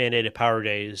Mandated Power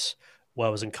Days, while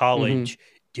I was in college,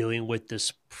 dealing with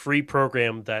this free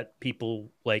program that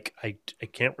people I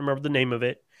can't remember the name of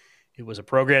it. It was a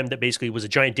program that basically was a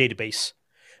giant database,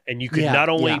 and you could not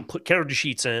only put character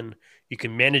sheets in, you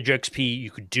can manage XP,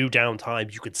 you could do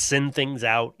downtimes, you could send things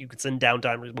out, you could send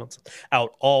downtime responses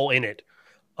out, all in it.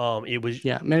 It was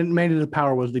Mandated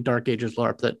Power was the Dark Ages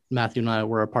LARP that Matthew and I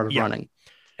were a part of running,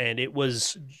 and it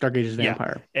was Dark Ages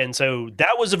Vampire. And so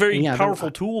that was a very powerful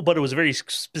tool, but it was a very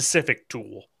specific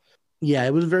tool. Yeah,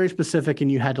 it was very specific,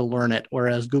 and you had to learn it.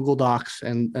 Whereas Google Docs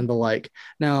and the like.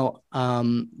 Now,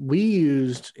 we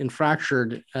used in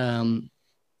Fractured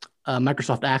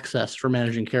Microsoft Access for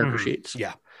managing character sheets.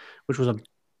 Yeah, which was a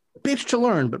bitch to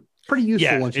learn, but pretty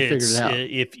useful once you figured it out.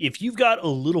 If you've got a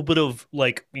little bit of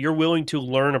you're willing to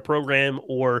learn a program,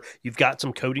 or you've got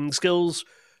some coding skills,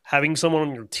 having someone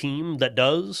on your team that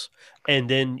does, and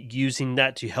then using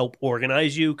that to help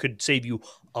organize you could save you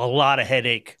a lot of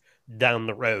headache down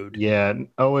the road. Yeah,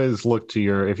 always look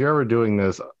to if you're ever doing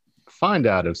this, find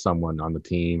out if someone on the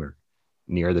team or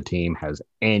near the team has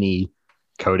any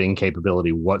coding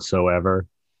capability whatsoever,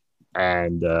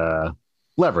 and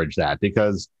leverage that,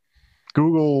 because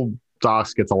Google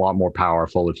Docs gets a lot more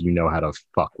powerful if you know how to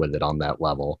fuck with it on that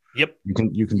level. Yep. You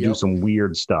can do some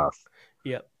weird stuff.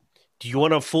 Yep. Do you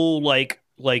want a full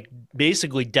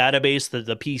basically database that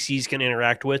the PCs can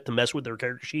interact with to mess with their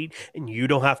character sheet, and you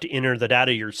don't have to enter the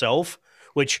data yourself?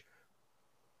 Which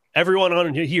everyone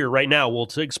on here right now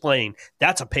will explain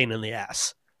that's a pain in the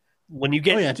ass. When you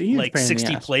get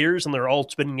 60 players and they're all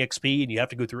spending XP and you have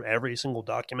to go through every single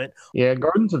document. Yeah,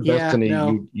 Gardens of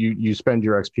Destiny, you spend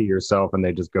your XP yourself and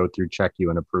they just go through, check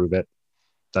you, and approve it.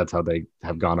 That's how they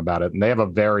have gone about it. And they have a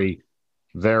very,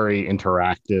 very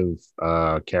interactive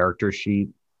character sheet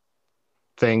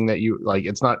thing that you like.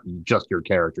 It's not just your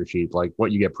character sheet. Like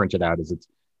what you get printed out is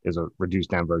a reduced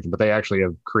down version, but they actually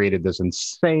have created this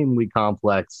insanely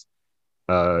complex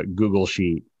Google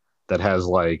sheet that has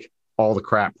like all the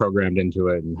crap programmed into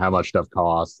it and how much stuff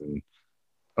costs and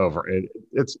over it.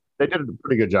 They did a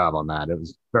pretty good job on that. It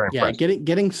was very impressive.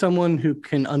 Getting someone who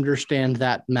can understand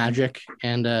that magic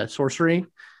and sorcery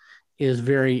is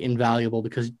very invaluable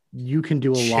because you can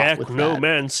do a lot with that.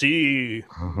 Technomancy.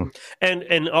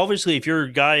 And obviously if you're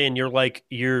a guy and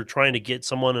you're trying to get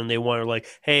someone and they want to like,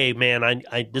 hey man,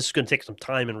 I this is going to take some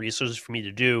time and resources for me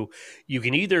to do, you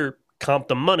can either comp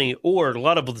them money, or a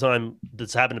lot of the time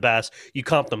that's happened in the past, you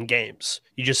comp them games.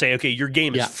 You just say, okay, your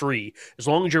game is free. As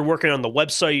long as you're working on the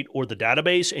website or the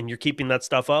database and you're keeping that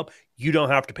stuff up, you don't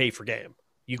have to pay for game.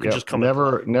 You can just come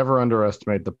never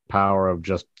underestimate the power of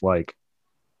just like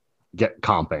get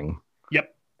comping.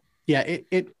 Yep. Yeah,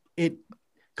 it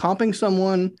comping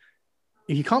someone,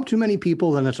 if you comp too many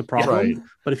people, then it's a problem. Right.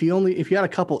 But if you had a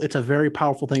couple, it's a very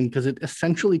powerful thing because it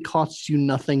essentially costs you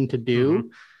nothing to do. Mm-hmm.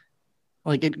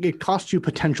 Like it costs you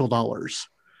potential dollars,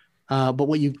 but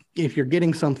if you're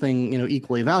getting something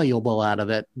equally valuable out of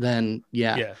it, then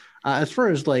as far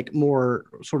as like more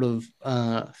sort of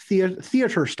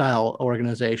theater style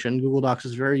organization, Google Docs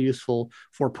is very useful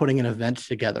for putting an event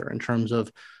together in terms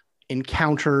of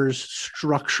encounters,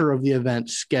 structure of the event,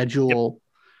 schedule.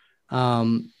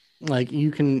 Yep. Like you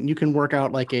can work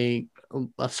out like a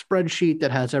spreadsheet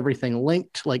that has everything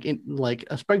linked, like a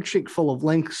spreadsheet full of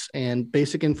links and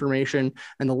basic information,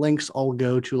 and the links all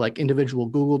go to like individual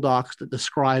Google Docs that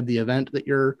describe the event that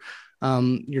you're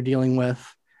dealing with,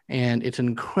 and it's an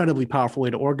incredibly powerful way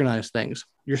to organize things.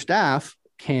 Your staff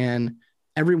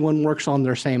everyone works on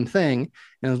their same thing,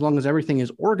 and as long as everything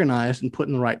is organized and put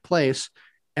in the right place,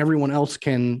 everyone else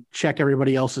can check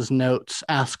everybody else's notes,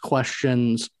 ask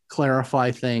questions,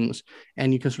 clarify things,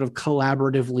 and you can sort of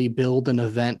collaboratively build an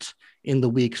event in the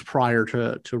weeks prior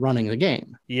to running the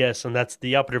game. Yes, and that's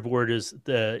the operative word is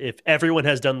if everyone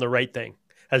has done the right thing,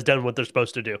 has done what they're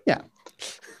supposed to do. Yeah.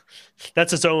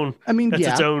 That's its own. I mean,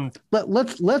 its own.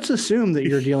 Let's assume that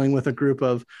you're dealing with a group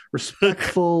of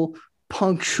respectful,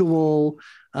 punctual,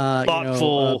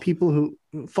 thoughtful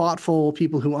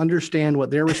people who understand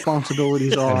what their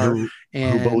responsibilities are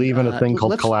and who believe in a thing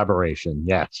called collaboration.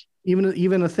 Yes.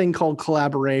 Even a thing called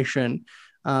collaboration.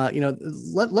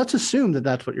 Let's assume that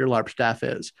that's what your LARP staff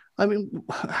is. I mean,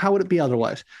 how would it be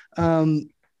otherwise?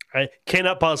 I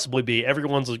cannot possibly be.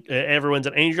 Everyone's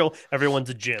an angel. Everyone's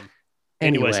a Jim.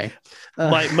 Anyways,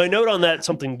 my note on that,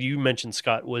 something you mentioned,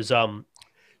 Scott, was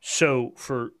so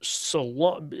for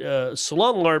Salon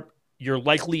LARP, you're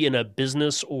likely in a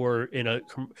business or in a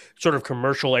sort of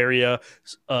commercial area,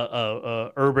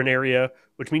 urban area,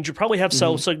 which means you probably have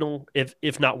cell signal,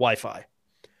 if not Wi-Fi.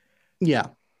 Yeah.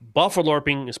 Buffer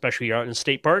LARPing, especially out in a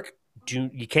state park,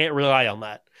 you can't rely on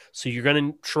that. So you're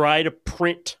going to try to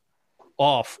print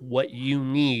off what you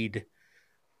need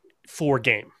for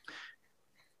game.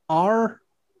 Our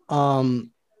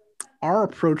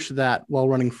approach to that while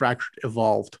running Fractured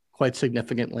evolved quite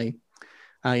significantly.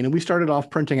 We started off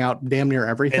printing out damn near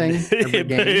everything every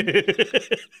game.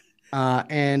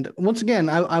 And once again,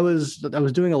 I was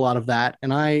doing a lot of that,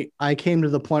 and I came to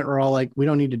the point where we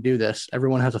don't need to do this.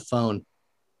 Everyone has a phone,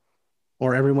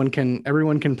 or everyone can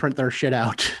print their shit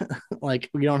out. Like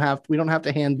we don't have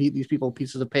to hand beat these people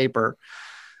pieces of paper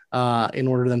in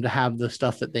order for them to have the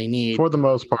stuff that they need. For the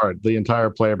most part, the entire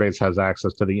player base has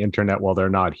access to the internet while they're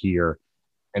not here.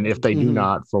 And if they do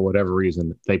not, for whatever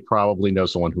reason, they probably know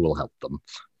someone who will help them.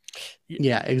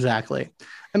 Yeah, exactly.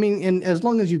 I mean, and as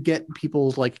long as you get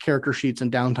people's character sheets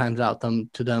and downtimes out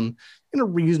to them in a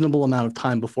reasonable amount of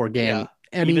time before game,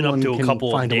 even up to a couple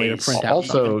find of days. A way to print out.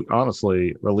 Also,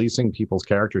 honestly, releasing people's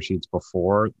character sheets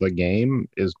before the game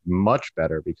is much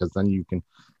better because then you can.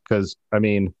 Because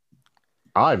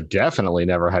I've definitely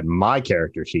never had my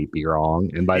character sheet be wrong,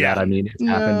 and by that I mean it's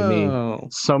happened to me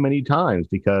so many times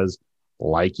because.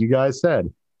 Like you guys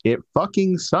said, it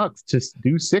fucking sucks to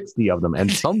do 60 of them.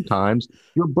 And sometimes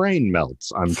your brain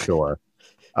melts, I'm sure.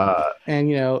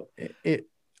 And,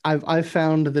 I've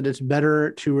found that it's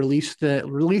better to release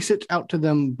it out to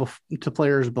them, to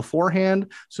players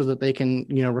beforehand so that they can,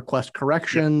 request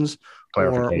corrections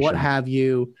or what have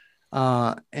you.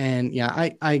 I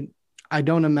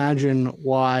don't imagine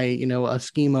why, a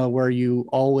schema where you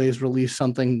always release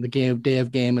something day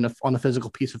of game on a physical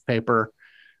piece of paper,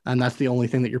 and that's the only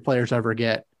thing that your players ever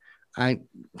get,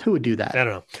 Who would do that? I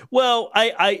don't know. Well,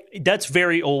 I that's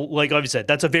very old. Like I've said,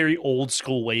 that's a very old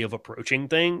school way of approaching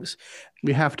things.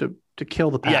 We have to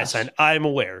kill the past. Yes, and I'm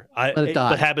aware. Let it die.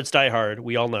 But habits die hard.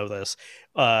 We all know this.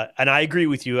 And I agree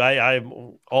with you.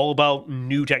 I'm all about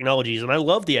new technologies, and I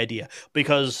love the idea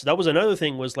because that was another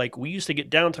thing. Was like we used to get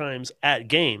downtimes at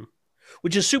game,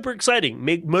 which is super exciting.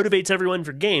 Motivates everyone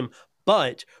for game.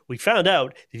 But we found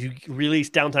out if you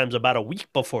release downtimes about a week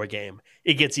before game,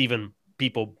 it gets even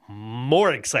people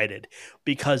more excited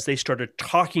because they started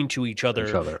talking to each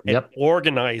other. And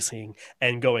organizing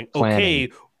and going, planning.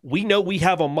 Okay, we know we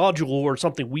have a module or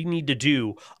something we need to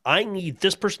do. I need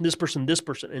this person, this person, this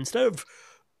person. Instead of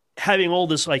having all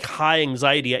this like high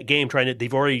anxiety at game,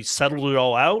 they've already settled it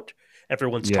all out.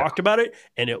 Everyone's talked about it,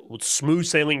 and it was smooth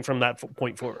sailing from that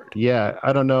point forward. Yeah,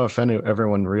 I don't know if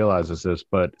everyone realizes this,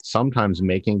 but sometimes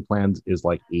making plans is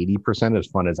like 80% as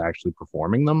fun as actually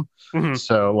performing them. Mm-hmm.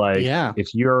 So, like,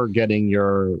 if you're getting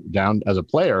your down as a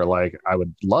player, like, I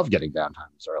would love getting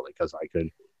downtimes early because I could,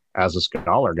 as a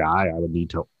scholar guy, I would need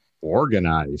to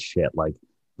organize shit like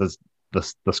the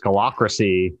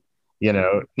scholocracy,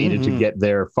 needed to get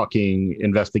their fucking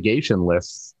investigation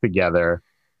lists together.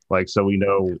 Like, so we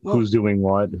know who's doing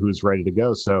what, who's ready to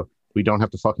go. So we don't have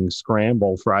to fucking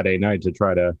scramble Friday night to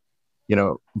try to,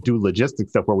 do logistics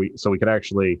stuff so we could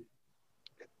actually,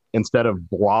 instead of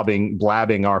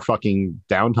blabbing our fucking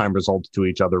downtime results to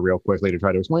each other real quickly to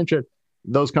try to explain shit,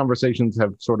 those conversations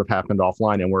have sort of happened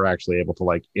offline and we're actually able to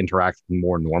like interact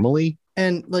more normally.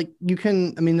 And like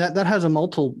that has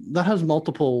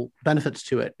multiple benefits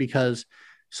to it because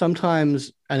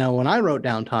sometimes I know when I wrote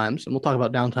downtimes, and we'll talk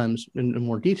about downtimes in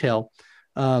more detail.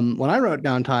 When I wrote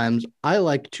downtimes, I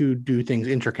like to do things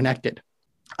interconnected.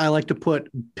 I like to put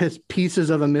pieces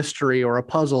of a mystery or a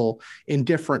puzzle in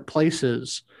different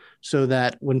places so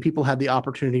that when people had the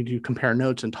opportunity to compare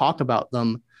notes and talk about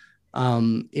them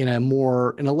in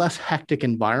a less hectic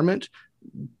environment,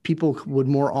 people would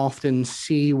more often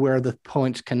see where the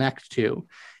points connect to.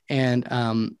 And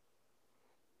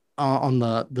on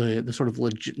the sort of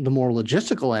the more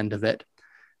logistical end of it,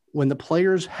 when the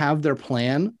players have their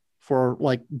plan for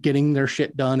like getting their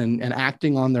shit done and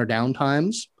acting on their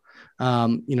downtimes,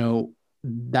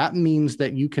 that means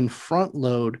that you can front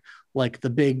load like the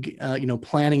big,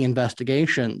 planning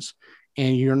investigations,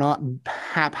 and you're not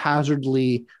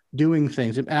haphazardly doing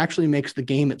things. It actually makes the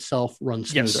game itself run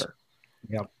smoother.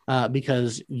 Yes.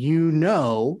 Because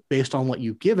based on what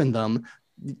you've given them,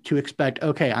 to expect,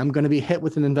 okay, I'm going to be hit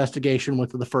with an investigation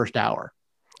within the first hour.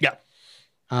 Yeah.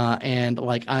 And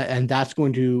that's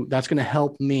going to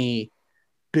help me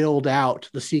build out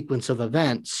the sequence of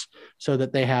events so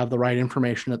that they have the right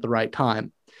information at the right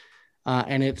time.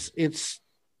 And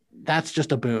that's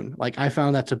just a boon. Like I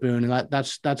found that's a boon, and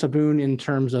that's a boon in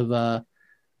terms of,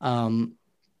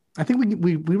 I think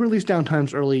we released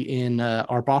downtimes early in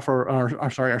our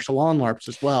Salon LARPs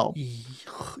as well.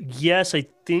 Yes, I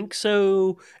think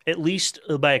so. At least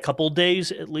by a couple of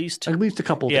days, at least a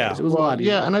couple of days. It was a lot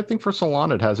easier. Yeah, and I think for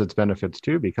Salon it has its benefits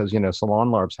too because Salon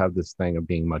LARPs have this thing of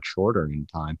being much shorter in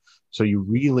time. So you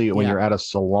really, when you're at a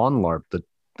Salon LARP,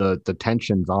 the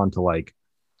tension's on to like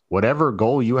whatever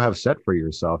goal you have set for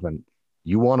yourself and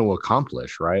you want to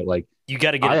accomplish, right? Like you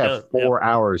got to get it done. I have 4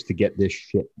 hours to get this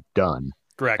shit done.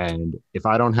 Correct. And if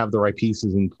I don't have the right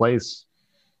pieces in place,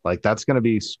 like that's going to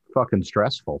be fucking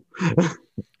stressful.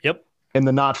 Yep. In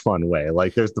the not fun way.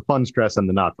 Like there's the fun stress and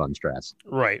the not fun stress.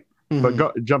 Right. Mm-hmm.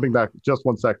 But jumping back just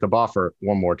one sec to Boffer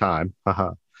one more time.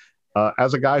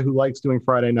 As a guy who likes doing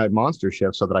Friday night monster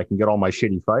shifts so that I can get all my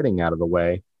shitty fighting out of the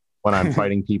way when I'm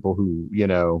fighting people who,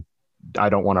 I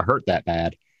don't want to hurt that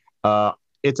bad.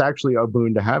 It's actually a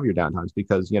boon to have your downtimes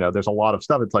because, there's a lot of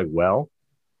stuff. It's like, well,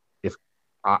 if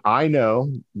I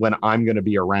know when I'm going to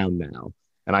be around now,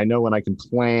 and I know when I can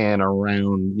plan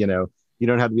around, you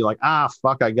don't have to be like,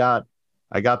 fuck, I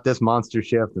got this monster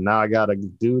shift and now I got to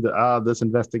do this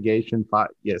investigation.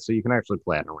 Yeah. So you can actually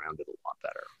plan around it a lot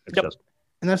better. It's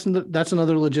and that's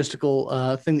another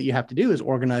logistical thing that you have to do is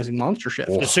organizing monster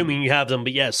shifts. Assuming you have them,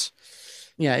 but yes.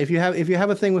 Yeah. If you have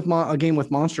a thing with a game with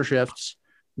monster shifts,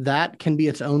 that can be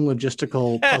its own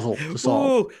logistical puzzle to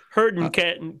solve. Ooh, herding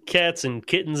cats and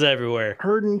kittens everywhere.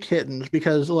 Herding kittens,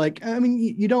 because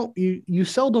you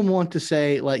seldom want to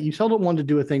say, like, you seldom want to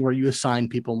do a thing where you assign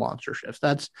people monster shifts.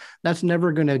 That's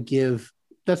never going to give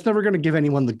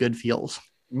anyone the good feels.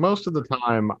 Most of the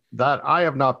time that I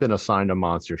have not been assigned a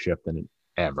monster shift in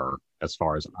ever, as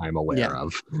far as I'm aware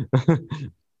of.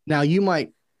 Now you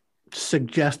might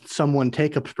suggest someone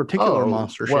take a particular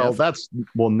monster shift.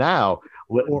 Now.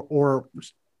 Or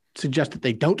suggest that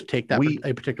they don't take that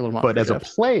a particular monster but as shift.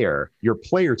 a player, your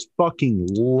players fucking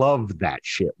love that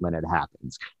shit when it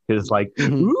happens. It's like,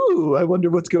 ooh, I wonder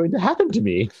what's going to happen to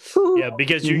me. Yeah,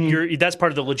 because you're that's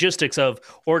part of the logistics of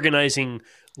organizing.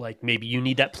 Like maybe you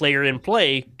need that player in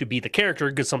play to be the character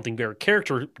because something very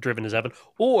character driven has happened,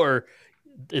 or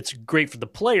it's great for the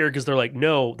player because they're like,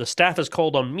 no, the staff has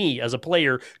called on me as a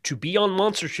player to be on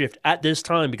monster shift at this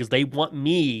time because they want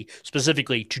me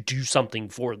specifically to do something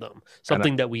for them,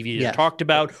 something that we've either talked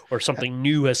about or something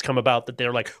new has come about that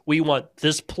they're like, we want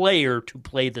this player to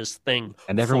play this thing,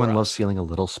 and everyone loves feeling a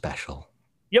little special.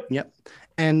 Yep.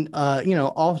 And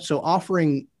also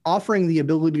offering the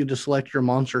ability to select your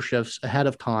monster shifts ahead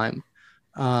of time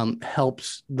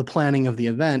helps the planning of the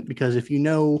event, because if you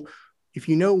know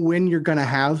when you're going to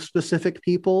have specific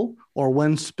people or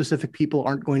when specific people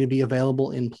aren't going to be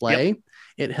available in play,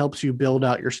 it helps you build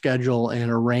out your schedule and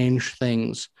arrange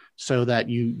things so that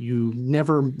you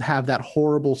never have that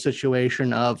horrible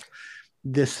situation of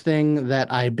this thing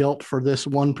that I built for this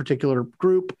one particular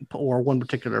group or one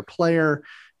particular player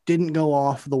didn't go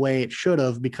off the way it should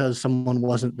have because someone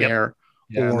wasn't there.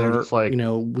 Yeah, or just like, we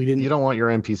didn't. You don't want your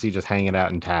NPC just hanging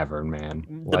out in tavern,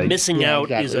 man. The missing out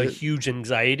is a huge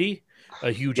anxiety,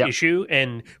 a huge issue,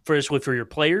 and firstly for your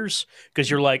players, because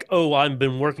you're like, oh, I've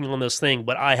been working on this thing,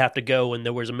 but I have to go, and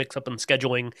there was a mix-up in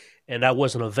scheduling, and I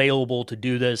wasn't available to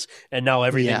do this, and now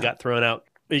everything got thrown out.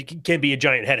 It can be a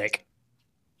giant headache.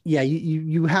 Yeah,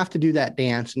 you have to do that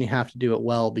dance, and you have to do it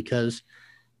well, because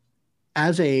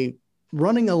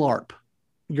running a LARP,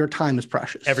 your time is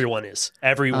precious. Everyone's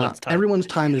time. Everyone's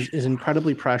time is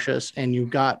incredibly precious, and you've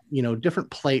got different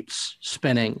plates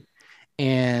spinning,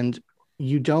 and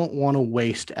you don't want to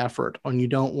waste effort, and you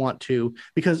don't want to,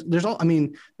 because this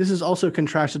is also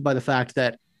contrasted by the fact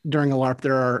that during a LARP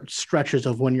there are stretches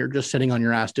of when you're just sitting on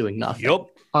your ass doing nothing. Yep,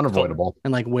 unavoidable,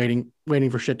 and like waiting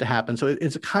for shit to happen. So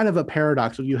it's kind of a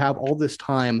paradox. So you have all this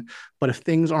time, but if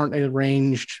things aren't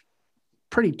arranged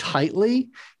pretty tightly,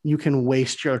 you can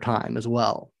waste your time as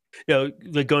well.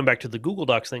 Like going back to the Google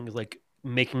Docs thing, like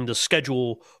making the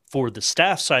schedule for the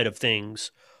staff side of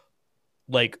things,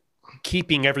 like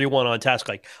keeping everyone on task.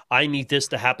 Like, I need this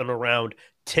to happen around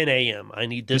 10 a.m. I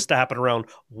need this to happen around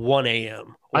 1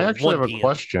 a.m. I actually have a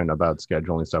question about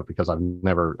scheduling stuff, because I've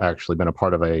never actually been a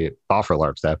part of a offer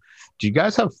LARP staff. Do you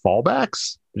guys have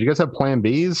fallbacks? Do you guys have plan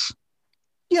Bs?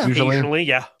 Yeah, usually,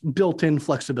 yeah. Built-in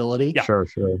flexibility. Yeah. Sure.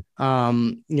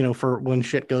 For when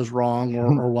shit goes wrong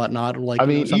or whatnot. Like,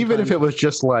 even if it was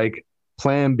just like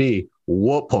plan B,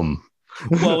 whoop them.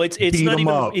 Well, it's not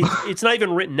even it's not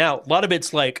even written out. A lot of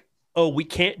it's like, oh, we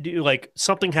can't do, like,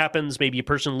 something happens, maybe a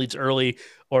person leaves early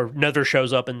or another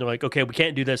shows up and they're like, okay, we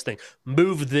can't do this thing.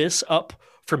 Move this up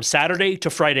from Saturday to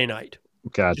Friday night.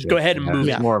 Gotcha. Just go ahead and move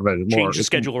it. Change the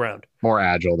schedule around. More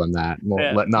agile than that.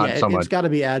 So much. It's got to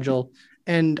be agile.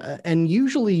 And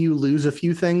usually you lose a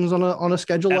few things on a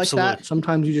schedule like that.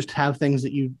 Sometimes you just have things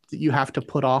that you have to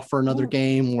put off for another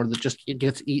game, or that just it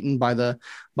gets eaten by the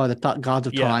gods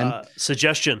of time.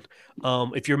 Suggestion: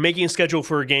 if you're making a schedule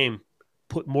for a game,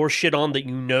 put more shit on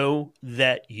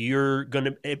that you're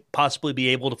going to possibly be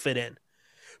able to fit in,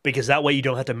 because that way you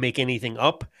don't have to make anything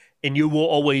up, and you will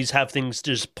always have things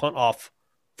to just punt off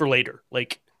for later.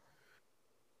 Like,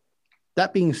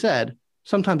 that being said,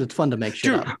 sometimes it's fun to make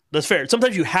shit up. That's fair.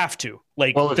 Sometimes you have to.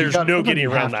 Like, there's no getting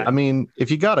around that. I mean,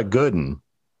 if you got a good one.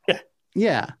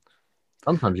 Yeah.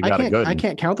 Sometimes you got a good one. I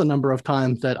can't count the number of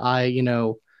times that I,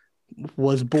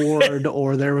 was bored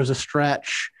or there was a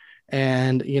stretch,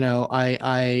 and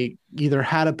I either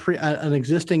had an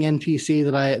existing NPC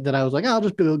that I was like, I'll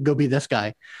just go be this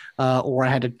guy, or I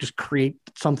had to just create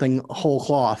something whole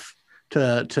cloth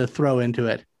to throw into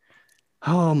it.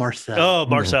 Oh, Marcel. Oh,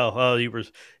 Marcel. Oh, he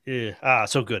was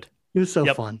so good. He was so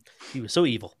fun. He was so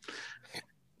evil.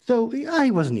 So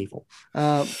he wasn't evil.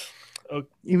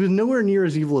 He was nowhere near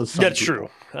as evil as some That's people. true.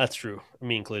 That's true.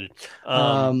 Me included.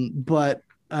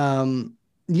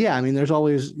 There's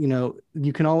always,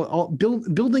 you can all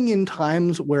building in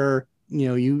times where,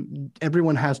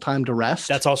 everyone has time to rest.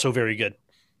 That's also very good.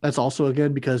 That's also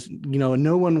good, because,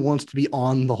 no one wants to be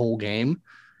on the whole game.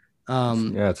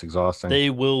 It's exhausting. They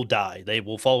will die. They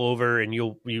will fall over, and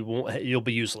you'll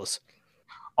be useless.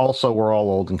 Also, we're all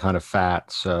old and kind of fat,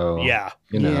 so yeah.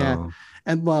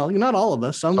 And well, not all of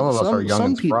us. Some of us are young.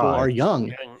 Some people are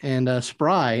young and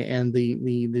spry, and the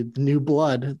new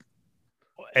blood.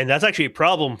 And that's actually a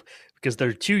problem, because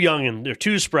they're too young and they're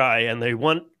too spry, and they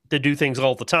want to do things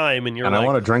all the time. And I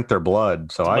want to drink their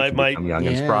blood, so I can become young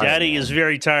and spry. Daddy is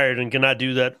very tired and cannot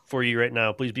do that for you right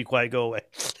now. Please be quiet. Go away.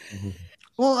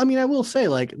 Well, I will say,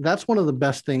 like, that's one of the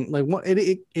best things. Like,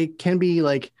 it can be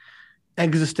like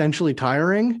existentially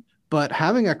tiring, but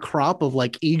having a crop of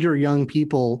like eager young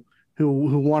people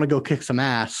who want to go kick some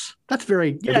ass, that's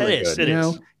very Yeah, good. it is. It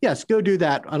is. Yes, go do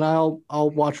that, and I'll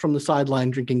watch from the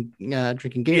sideline drinking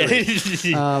Gatorade.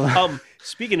 Yeah.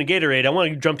 Speaking of Gatorade, I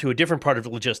want to jump to a different part of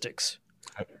logistics.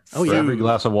 Oh, For yeah. every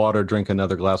glass of water, drink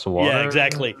another glass of water. Yeah,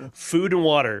 exactly. Food and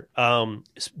water.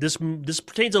 This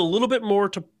pertains a little bit more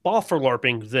to boffer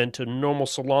LARPing than to normal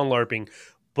salon LARPing,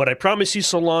 but I promise you,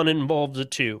 salon involves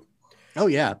it too. Oh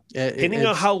yeah. Depending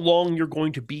on how long you're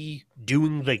going to be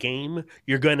doing the game,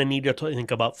 you're going to need to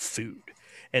think about food.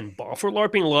 And boffer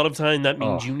LARPing, a lot of time that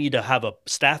means you need to have a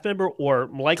staff member or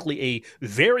likely a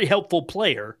very helpful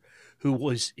player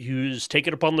who's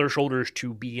taken upon their shoulders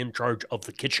to be in charge of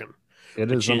the kitchen.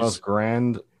 It is the most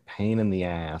grand pain in the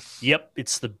ass. Yep,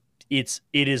 it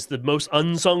is the most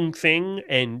unsung thing,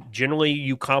 and generally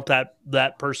you comp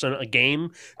that person a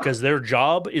game because their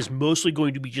job is mostly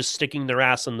going to be just sticking their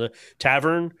ass in the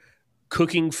tavern,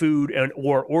 cooking food,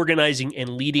 or organizing and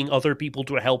leading other people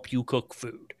to help you cook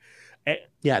food.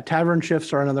 Yeah, tavern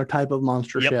shifts are another type of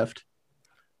monster shift.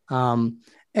 And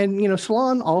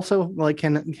salon also like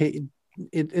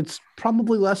it's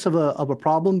probably less of a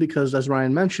problem because, as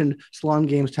Ryan mentioned, salon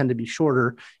games tend to be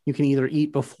shorter. You can either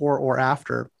eat before or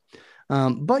after.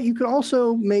 But you could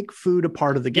also make food a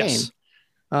part of the game. Yes.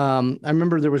 I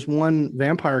remember there was one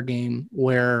vampire game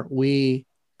where we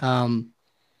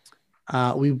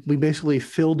basically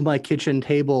filled my kitchen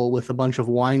table with a bunch of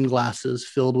wine glasses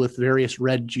filled with various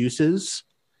red juices,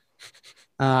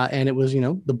 and it was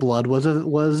the blood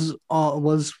was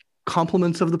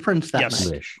compliments of the prince that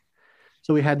night.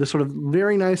 So we had this sort of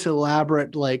very nice,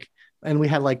 elaborate and we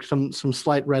had like some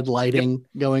slight red lighting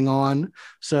going on.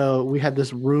 So we had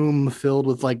this room filled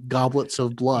with like goblets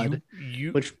of blood,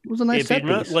 which was a nice set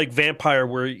piece. Not like vampire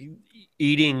where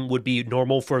eating would be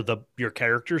normal for your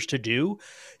characters to do,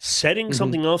 setting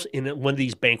something else in one of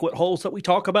these banquet halls that we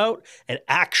talk about, and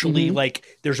actually like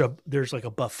there's like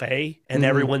a buffet and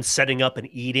everyone's setting up and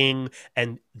eating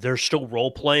and they're still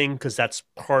role playing because that's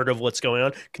part of what's going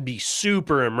on, can be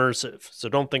super immersive. So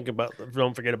don't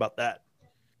forget about that.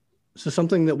 So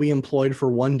something that we employed for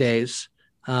 1 days,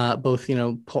 both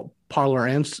Parlor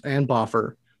and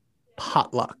Boffer,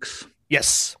 potlucks.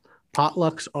 Yes,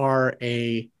 potlucks are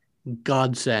a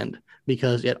godsend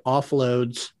because it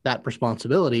offloads that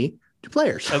responsibility to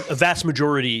players. A vast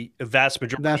majority of it.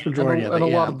 And a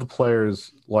lot of the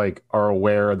players are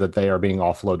aware that they are being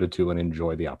offloaded to and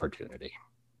enjoy the opportunity.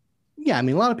 Yeah, I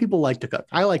mean, a lot of people like to cook.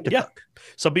 I like to cook.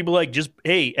 Some people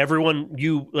everyone,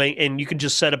 and you can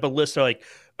just set up a list of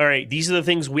all right, these are the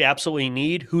things we absolutely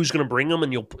need. Who's going to bring them?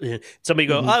 And somebody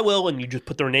go, I will, and you just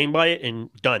put their name by it and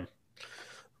done.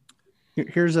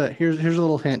 Here's a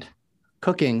little hint.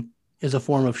 Cooking is a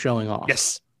form of showing off.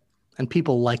 Yes. And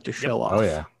people like to show off. Oh,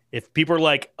 yeah. If people are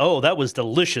like, oh, that was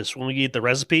delicious when we eat the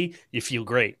recipe, you feel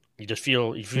great. You just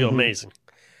feel amazing.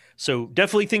 So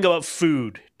definitely think about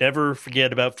food. Never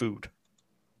forget about food.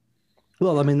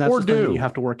 Well, I mean, that's the thing that you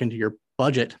have to work into your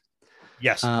budget.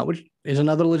 Yes. Which is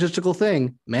another logistical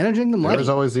thing. Managing the money. There's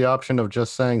always the option of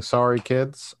just saying, sorry,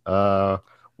 kids.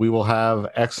 We will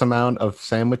have X amount of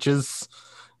sandwiches.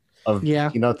 Of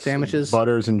peanuts, sandwiches,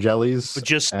 butters, and jellies. But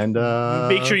just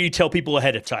make sure you tell people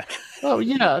ahead of time. Oh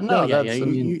yeah, no,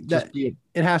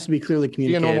 it has to be clearly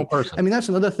communicated. Be a normal person. I mean, that's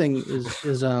another thing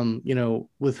is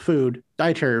with food,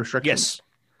 dietary restrictions.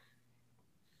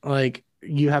 Yes,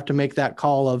 you have to make that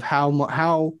call of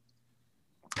how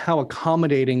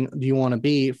accommodating do you want to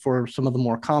be for some of the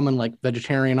more common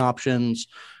vegetarian options,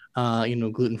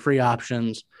 gluten-free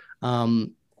options.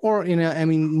 Or,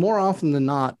 more often than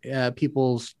not,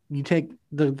 you take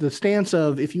the stance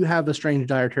of if you have a strange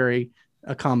dietary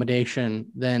accommodation,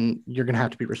 then you're going to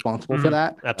have to be responsible for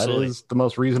that. Absolutely. That is the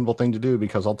most reasonable thing to do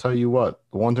because I'll tell you what,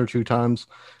 1 or 2 times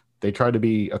they tried to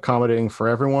be accommodating for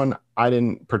everyone. I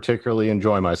didn't particularly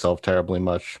enjoy myself terribly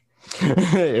much.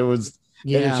 It's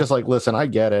just listen, I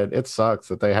get it. It sucks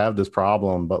that they have this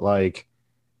problem, but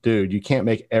dude, you can't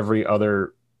make every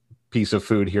other piece of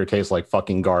food here tastes like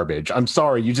fucking garbage. I'm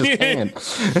sorry, you just can't.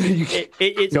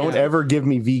 Don't ever give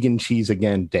me vegan cheese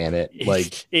again, damn it.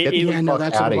 That's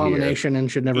an abomination and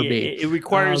should never be. It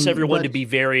requires everyone to be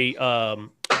very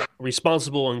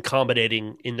responsible and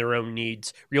accommodating in their own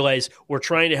needs. Realize we're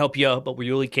trying to help you out, but we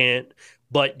really can't.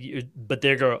 But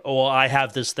they're going, oh, I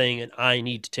have this thing and I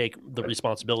need to take the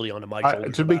responsibility onto my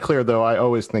shoulders. To be clear, though, I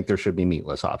always think there should be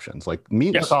meatless options.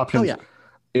 Meatless options. Oh, yeah.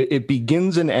 It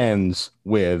begins and ends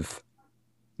with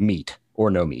meat or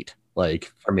no meat.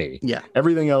 For me,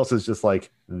 everything else is just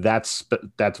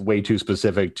that's way too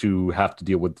specific to have to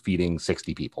deal with feeding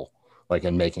 60 people,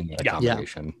 and making the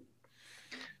accommodation.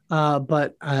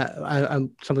 But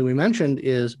something we mentioned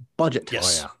is budget.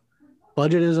 Yes. Oh yeah.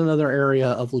 Budget is another area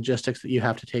of logistics that you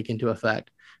have to take into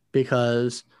effect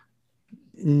because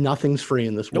nothing's free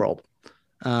in this world.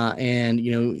 And,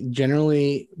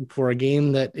 generally for a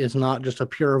game that is not just a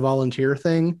pure volunteer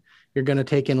thing, you're going to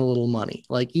take in a little money.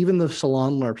 Like even the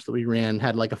Salon LARPs that we ran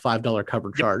had like a $5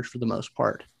 cover charge for the most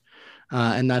part.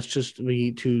 And that's just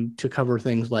to cover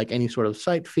things like any sort of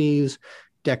site fees,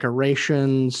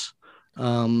 decorations,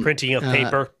 printing of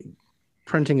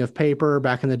paper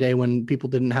back in the day when people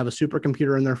didn't have a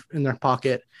supercomputer in their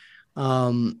pocket.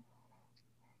 That's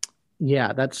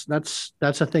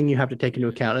a thing you have to take into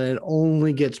account, and it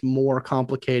only gets more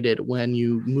complicated when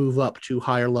you move up to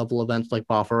higher level events like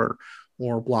Boffer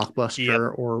or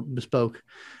Blockbuster or Bespoke,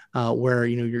 where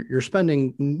you're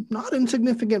spending not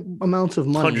insignificant amounts of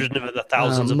money, hundreds of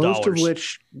thousands of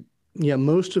dollars,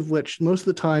 most of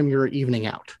the time you're evening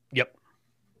out. Yep.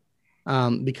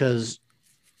 Because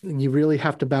you really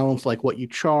have to balance like what you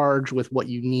charge with what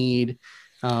you need.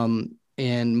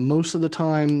 And most of the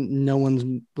time, no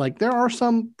one's like, there are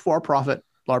some for-profit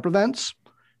LARP events.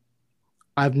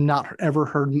 I've not ever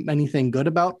heard anything good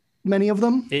about many of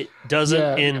them. It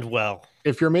doesn't end well.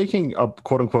 If you're making a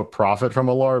quote unquote profit from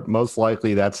a LARP, most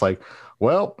likely that's like,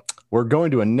 well, we're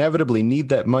going to inevitably need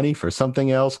that money for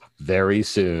something else very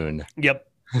soon. Yep.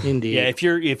 Indeed. Yeah. If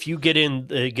you get in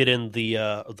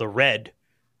the red,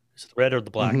 is it the red or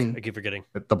the black? I keep forgetting.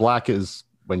 The black is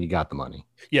when you got the money.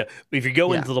 Yeah. If you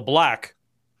go into the black,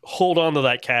 hold on to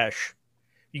that cash.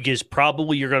 Because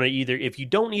probably you're going to either, if you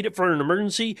don't need it for an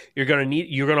emergency, you're going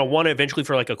to want it eventually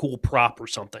for like a cool prop or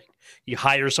something. You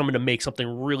hire someone to make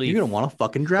something really. You're going to want a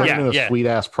fucking dragon. Put it in a sweet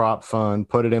ass prop fund.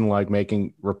 Put it in like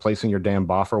replacing your damn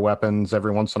boffer weapons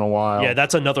every once in a while. Yeah,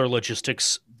 that's another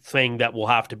logistics thing that will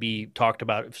have to be talked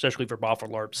about, especially for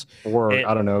boffer LARPs. Or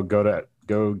I don't know,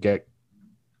 go get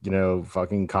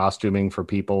fucking costuming for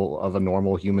people of a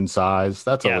normal human size.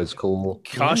 That's always cool.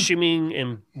 Costuming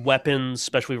and weapons,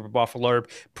 especially for Boffer LARP,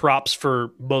 props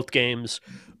for both games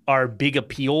are big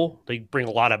appeal. They bring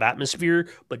a lot of atmosphere,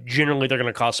 but generally they're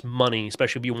going to cost money,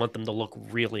 especially if you want them to look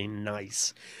really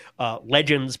nice.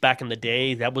 Legends back in the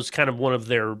day, that was kind of one of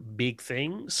their big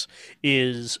things.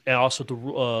 And also the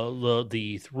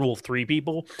rule of three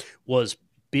people was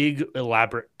big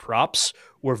elaborate props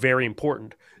were very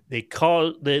important.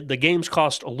 The games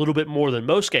cost a little bit more than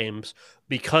most games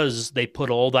because they put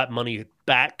all that money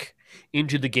back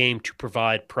into the game to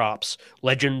provide props.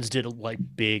 Legends did like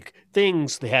big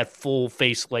things. They had full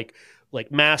face like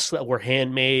masks that were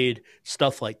handmade,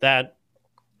 stuff like that.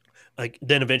 Like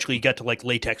then eventually you got to like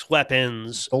latex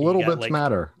weapons. The little bits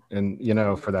matter, and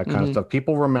for that kind of stuff,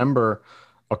 people remember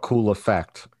a cool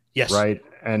effect. Yes, right.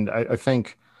 And I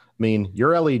think,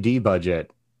 your LED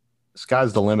budget.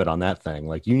 Sky's the limit on that thing.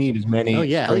 Like you need as many. Oh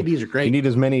yeah, LEDs are great. You need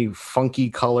as many funky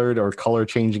colored or color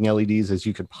changing LEDs as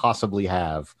you could possibly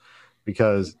have,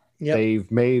 because they've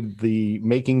made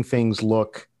making things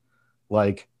look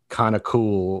like kind of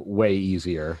cool way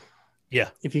easier.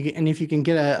 Yeah. If you can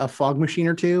get a fog machine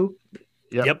or two.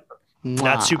 Yep.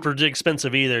 Not super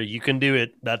expensive either. You can do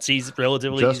it. That's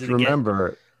relatively easy to get. Just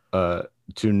remember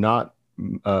to not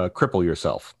cripple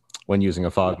yourself when using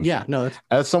a fog machine. Yeah, no.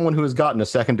 As someone who has gotten a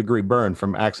second-degree burn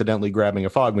from accidentally grabbing a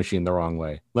fog machine the wrong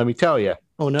way, let me tell you.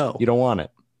 Oh no, you don't want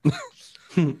it.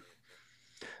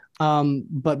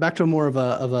 But back to more of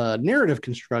a narrative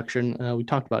construction. We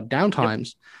talked about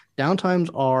downtimes. Yep.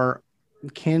 Downtimes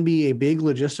can be a big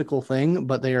logistical thing,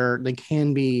 but they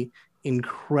can be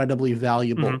incredibly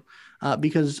valuable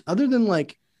because other than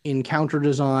like encounter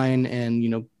design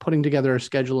and putting together a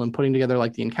schedule and putting together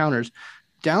like the encounters,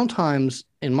 downtimes,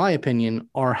 in my opinion,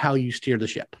 are how you steer the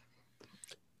ship.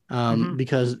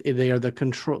 Because they are the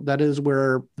control. That is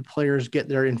where the players get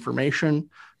their information.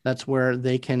 That's where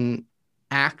they can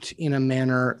act in a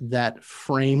manner that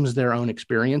frames their own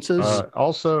experiences.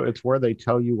 Also, it's where they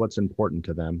tell you what's important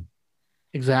to them.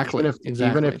 Exactly.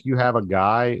 Even if you have a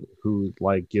guy who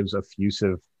like gives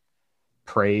effusive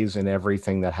praise in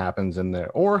everything that happens in there,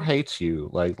 or hates you,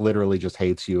 like literally just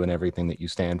hates you and everything that you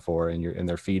stand for and in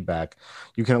their feedback,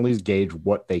 you can at least gauge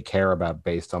what they care about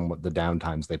based on what the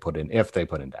downtimes they put in, if they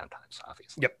put in downtimes,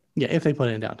 obviously. Yep. Yeah, if they put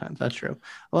in downtimes, that's true.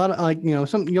 A lot of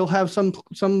you'll have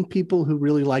some people who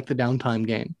really like the downtime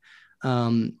game,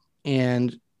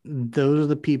 and those are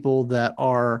the people that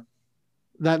are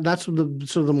that's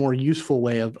the more useful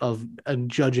way of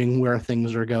judging where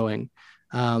things are going.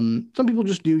 Some people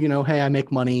just do, hey, I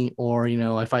make money, or,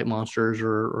 I fight monsters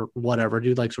or whatever,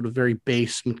 do like sort of very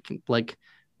base, like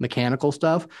mechanical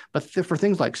stuff. But for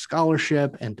things like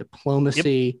scholarship and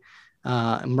diplomacy,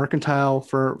 mercantile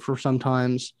for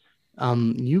sometimes,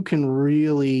 you can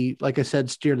really, like I said,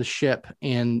 steer the ship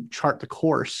and chart the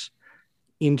course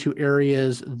into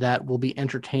areas that will be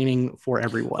entertaining for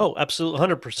everyone. Oh, absolutely,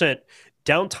 100%.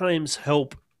 Downtimes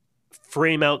help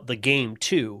frame out the game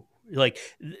too. Like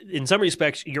in some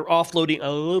respects, you're offloading a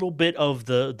little bit of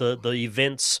the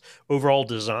event's overall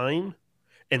design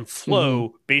and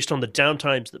flow based on the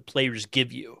downtimes that players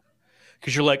give you.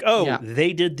 Because you're like, oh,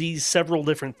 they did these several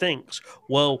different things.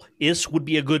 Well, this would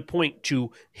be a good point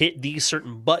to hit these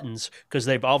certain buttons because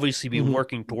they've obviously been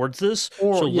working towards this.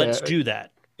 So let's do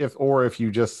that. If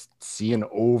you just see an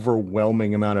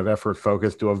overwhelming amount of effort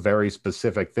focused to a very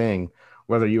specific thing,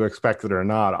 whether you expect it or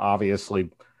not, obviously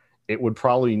it would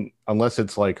probably, unless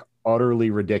it's like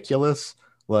utterly ridiculous,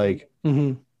 like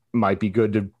might be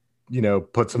good to,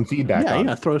 put some feedback on.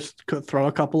 Yeah, throw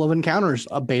a couple of encounters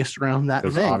based around that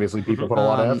thing. Obviously people put a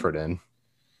lot of effort in.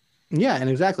 Yeah, and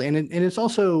exactly. And it's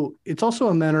also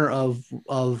a manner of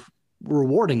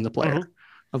rewarding the player.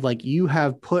 Of like, you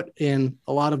have put in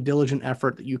a lot of diligent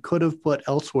effort that you could have put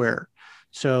elsewhere.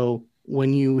 So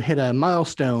when you hit a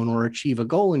milestone or achieve a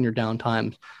goal in your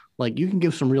downtimes, like, you can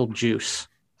give some real juice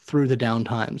through the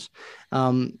downtimes.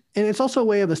 And it's also a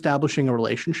way of establishing a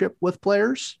relationship with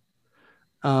players.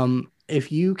 If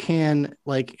you can,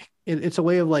 like, it's a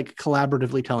way of like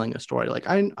collaboratively telling a story. Like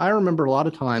I remember a lot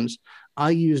of times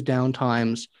I use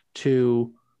downtimes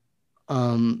to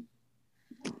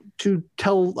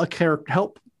tell a character,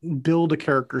 help build a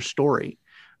character's story.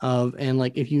 And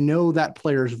like, if you know that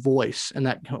player's voice and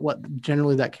that what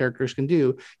generally that characters can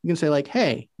do, you can say like,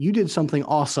 hey, you did something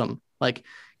awesome. Like,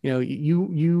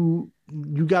 you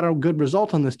got a good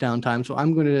result on this downtime. So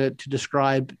I'm going to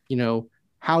describe,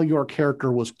 how your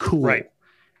character was cool. Right.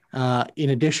 In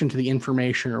addition to the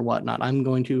information or whatnot, I'm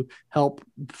going to help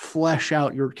flesh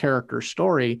out your character's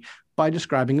story by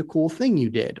describing a cool thing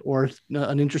you did or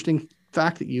an interesting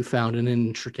fact that you found in an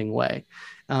interesting way.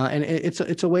 And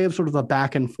it's a way of sort of a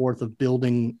back and forth of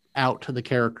building out to the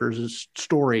character's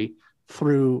story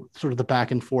through sort of the back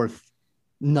and forth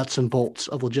nuts and bolts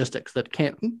of logistics that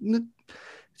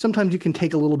sometimes you can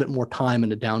take a little bit more time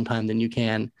into downtime than you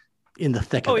can in the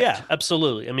thick of it. Oh, yeah,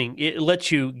 absolutely. I mean, it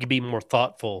lets you be more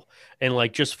thoughtful. And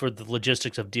like, just for the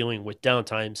logistics of dealing with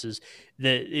downtimes is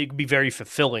that it can be very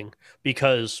fulfilling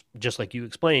because, just like you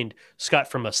explained, Scott,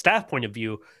 from a staff point of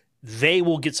view, they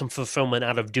will get some fulfillment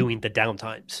out of doing the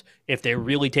downtimes. If they're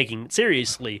really taking it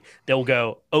seriously, they'll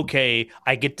go, okay,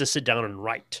 I get to sit down and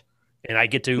write. And I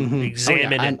get to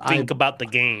examine and think about the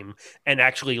game and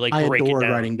actually like break it down. I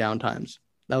adore writing downtimes.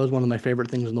 That was one of my favorite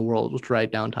things in the world, was to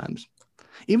write downtimes.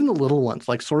 Even the little ones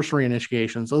like sorcery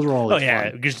initiations, those are always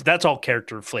fun. Because that's all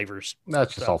character flavors.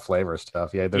 That's just all flavor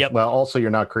stuff. Yeah. Well, also you're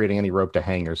not creating any rope to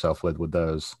hang yourself with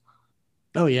those.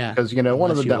 Oh yeah. Because one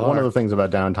of the things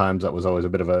about downtimes that was always a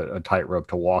bit of a tightrope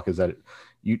to walk is that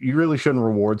you really shouldn't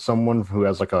reward someone who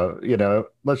has like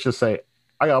let's just say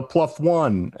I got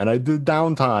 +1 and I did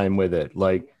downtime with it.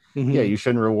 Like, you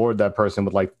shouldn't reward that person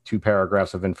with like 2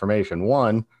 paragraphs of information.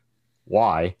 1,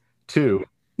 why? 2,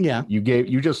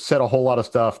 you just said a whole lot of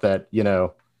stuff that,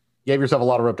 gave yourself a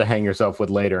lot of rope to hang yourself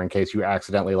with later in case you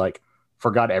accidentally like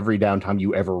forgot every downtime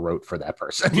you ever wrote for that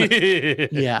person.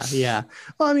 Yeah.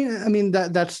 Well, I mean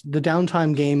that's the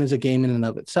downtime game is a game in and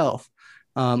of itself.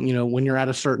 When you're at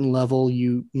a certain level,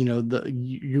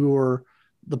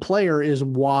 the player is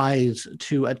wise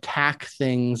to attack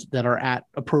things that are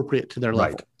appropriate to their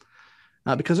level.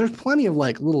 Right. Because there's plenty of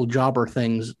like little jobber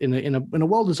things in a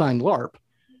well-designed LARP.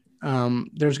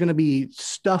 There's going to be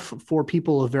stuff for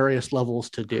people of various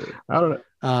levels to do. I don't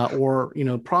know. Or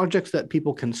projects that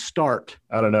people can start.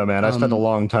 I don't know, man. I spent a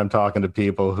long time talking to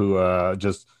people who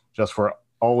just were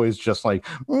always just like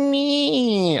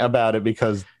me about it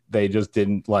because they just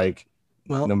didn't like.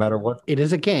 Well, no matter what, it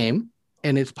is a game,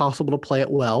 and it's possible to play it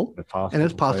well, and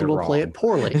it's possible to play it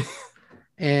poorly.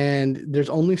 And there's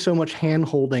only so much hand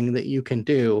holding that you can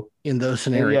do in those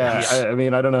scenarios. Yeah, I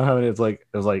mean, I don't know how many. It was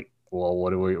like. Well,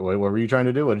 what were you trying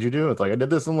to do? What did you do? It's like, I did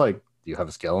this. I'm like, do you have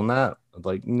a skill in that? I'm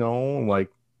like, no. I'm like,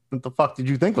 what the fuck did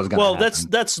you think was going to happen?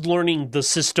 That's learning the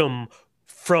system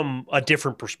from a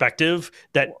different perspective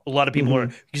that a lot of people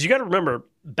learn. Because you got to remember,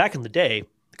 back in the day,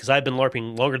 because I've been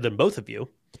LARPing longer than both of you,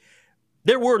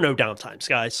 there were no downtimes,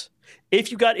 guys. If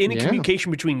you got any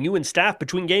communication between you and staff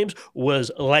between games,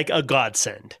 was like a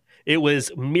godsend. It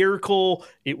was miracle.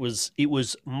 It was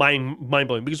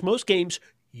mind-blowing because most games,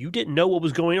 you didn't know what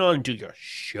was going on until you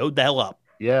showed the hell up.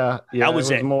 Yeah. That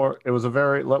was it. It was a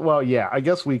very, well, yeah, I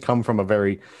guess we come from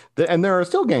and there are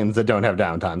still games that don't have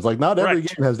downtimes. Like, not every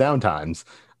game has downtimes.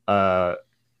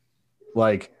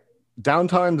 Like,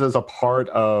 downtimes is a part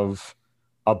of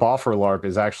a boffer LARP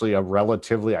is actually a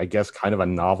relatively, I guess, kind of a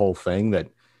novel thing that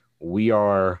we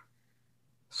are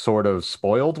sort of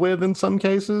spoiled with in some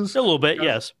cases. A little bit,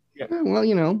 yes. Yeah,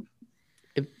 well,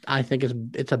 I think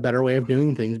it's a better way of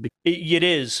doing things. It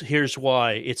is. Here's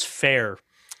why. It's fair.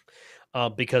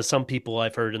 Because some people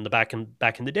I've heard in the back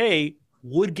in the day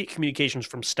would get communications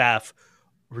from staff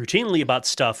routinely about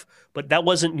stuff, but that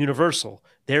wasn't universal.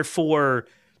 Therefore,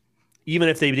 even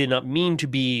if they did not mean to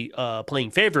be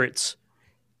playing favorites,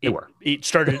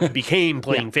 it became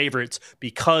playing favorites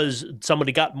because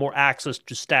somebody got more access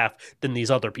to staff than these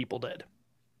other people did.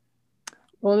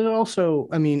 Well, it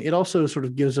also sort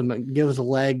of gives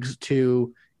legs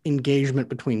to engagement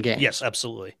between games. Yes,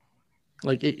 absolutely.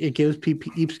 Like it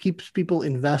keeps people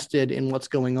invested in what's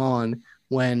going on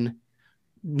when,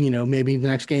 maybe the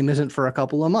next game isn't for a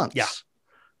couple of months. Yeah.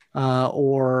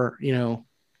 Or,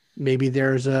 maybe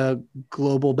there's a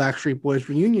global Backstreet Boys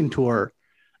reunion tour.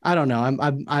 I don't know.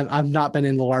 I've not been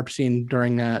in the LARP scene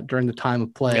during the time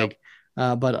of plague.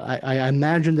 Yep. But I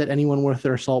imagine that anyone worth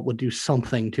their salt would do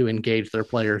something to engage their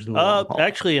players in the long haul.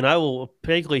 Actually, and I will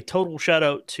pay a total shout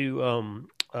out to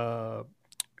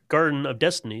Garden of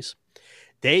Destinies.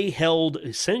 They held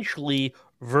essentially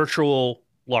virtual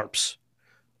LARPs,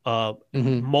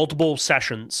 multiple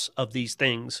sessions of these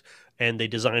things, and they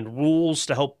designed rules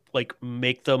to help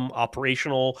make them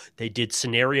operational. They did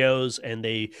scenarios, and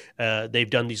they've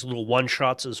done these little one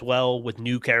shots as well with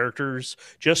new characters,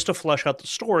 just to flesh out the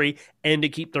story and to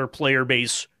keep their player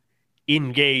base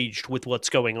engaged with what's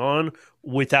going on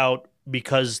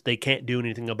because they can't do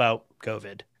anything about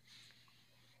COVID.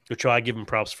 Which I give them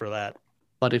props for that.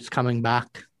 But it's coming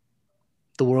back.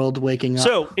 The world waking up.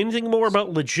 So, anything more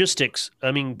about logistics?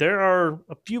 I mean, there are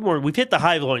a few more. We've hit the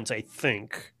high points, I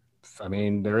think. I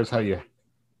mean, there is how you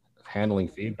handling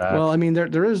feedback. Well, I mean,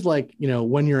 there is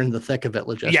when you're in the thick of it,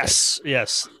 logistics.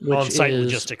 Yes. On-site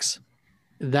logistics.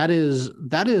 That is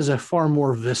a far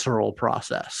more visceral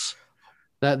process.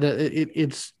 That it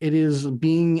is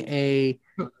being a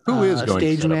who is going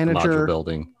stage to set manager up the module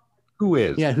building. Who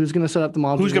is? Yeah, who's going to set up the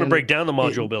module? Who's going to break down the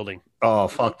module building? Oh,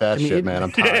 fuck that shit, man.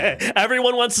 I'm tired.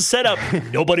 Everyone wants to set up.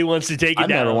 Nobody wants to take it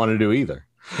down. I never want to do either.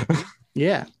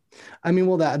 Yeah.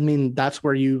 That's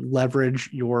where you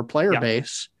leverage your player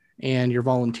base and your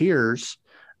volunteers.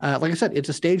 Like I said, it's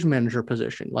a stage manager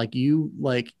position.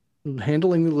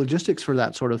 Handling the logistics for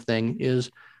that sort of thing is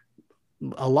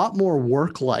a lot more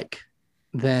work-like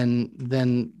than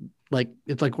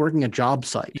it's like working a job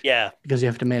site. Yeah. Because you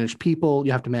have to manage people,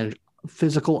 you have to manage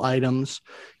physical items,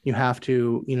 you have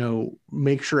to,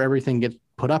 make sure everything gets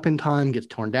put up in time, gets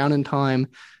torn down in time.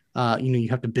 You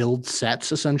have to build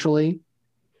sets essentially.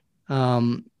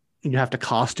 You have to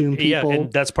costume people. Yeah,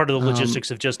 and that's part of the logistics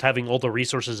of just having all the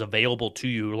resources available to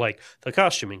you, like the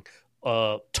costuming,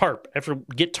 tarp.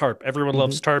 Get tarp. Everyone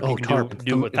loves tarp. You can tarp.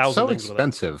 do 1,000 things with it. It's so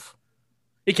expensive.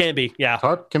 It can be, yeah.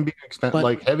 Tarp can be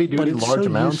expensive, heavy duty, large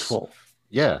amounts. Useful.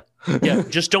 Yeah. Yeah.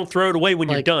 Just don't throw it away when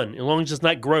you're done. As long as it's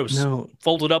not gross. No.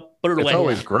 Fold it up, put it away. It's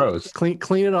always gross.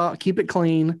 Clean it off, keep it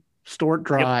clean, store it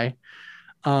dry.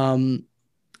 Yep.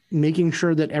 Making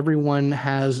sure that everyone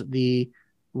has the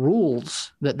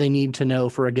rules that they need to know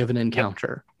for a given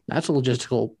encounter. Yep. That's a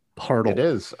logistical hurdle. It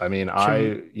is. I mean,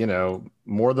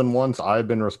 more than once I've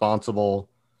been responsible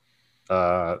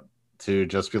to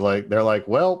just be they're like,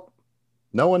 well,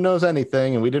 no one knows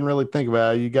anything, and we didn't really think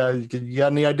about it. You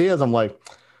got any ideas? I'm like,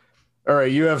 all right,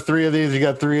 you have 3 of these, you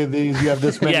got 3 of these, you have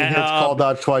this many hits, call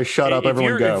dodge twice, shut up,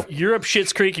 everyone go. If you're up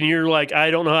Schitt's Creek and you're like,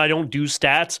 I don't know, I don't do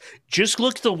stats, just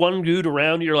look at the one dude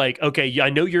around, you're like, okay,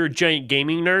 I know you're a giant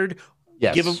gaming nerd.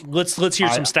 Yes. Let's hear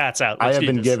some stats out. I have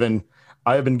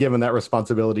been given that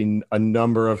responsibility a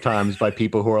number of times by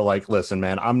people who are like, listen,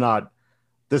 man,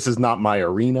 this is not my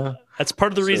arena. That's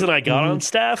part of the reason I got on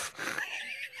staff.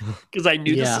 Because I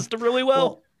knew the system really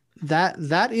well.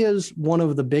 That is one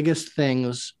of the biggest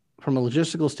things from a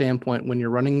logistical standpoint when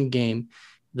you're running a game.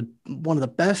 One of the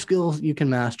best skills you can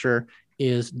master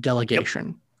is delegation.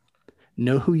 Yep.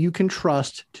 Know who you can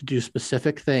trust to do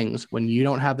specific things when you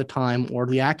don't have the time or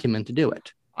the acumen to do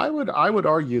it. I would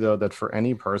argue, though, that for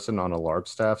any person on a LARP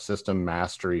staff, system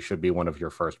mastery should be one of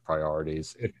your first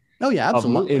priorities.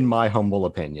 Absolutely. In my humble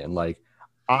opinion,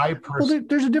 there's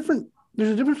a difference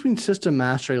between system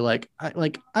mastery. I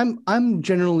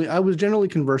was generally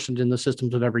conversant in the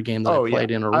systems of every game that I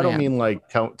played in or ran. I don't mean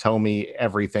tell me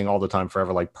everything all the time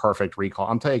forever, perfect recall.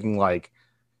 I'm taking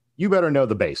you better know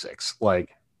the basics. But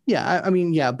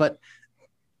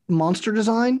monster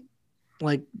design,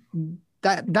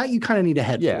 that you kind of need a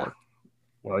head for.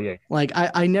 Well, yeah.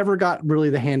 I never got really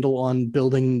the handle on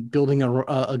building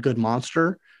a good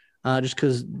monster. just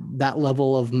because that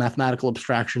level of mathematical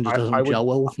abstraction just doesn't gel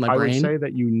well with my brain. I would say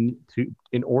that you need to,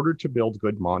 in order to build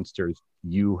good monsters,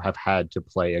 you have had to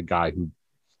play a guy who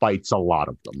fights a lot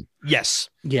of them. Yes.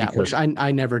 Yeah, which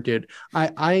I never did.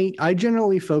 I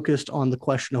generally focused on the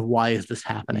question of why is this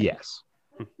happening? Yes.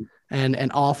 And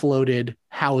offloaded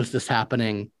how is this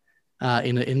happening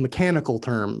in mechanical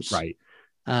terms, right,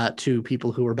 to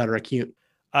people who are better acute.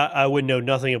 I would know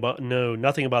nothing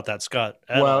about that, Scott.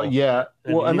 Well, yeah.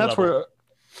 Well, and that's where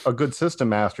a good system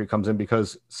mastery comes in,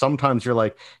 because sometimes you're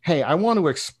like, hey, I want to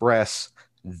express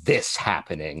this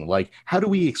happening. Like, how do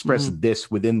we express this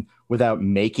without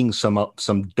making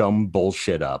some dumb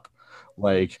bullshit up?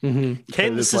 Like, can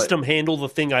the system handle the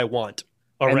thing I want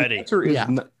already? And the answer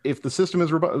is if the system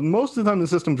is robust, most of the time the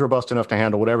system's robust enough to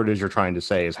handle whatever it is you're trying to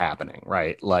say is happening,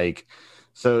 right? Like,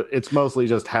 so it's mostly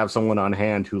just have someone on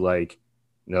hand who like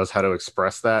knows how to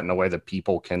express that in a way that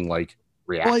people can like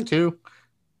react to.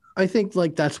 I think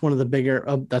like that's one of the bigger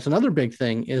that's another big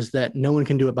thing, is that no one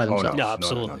can do it by themselves. No,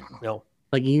 absolutely. No.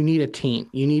 Like, you need a team.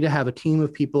 You need to have a team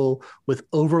of people with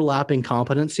overlapping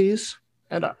competencies,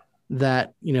 and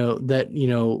that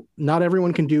not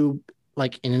everyone can do,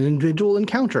 like, in an individual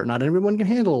encounter. Not everyone can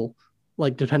handle,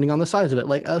 like, depending on the size of it.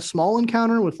 Like a small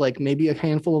encounter with like maybe a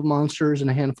handful of monsters and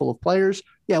a handful of players.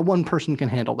 Yeah, one person can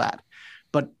handle that.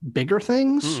 But bigger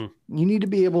things, you need to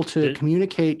be able to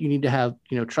communicate. You need to have,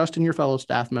 trust in your fellow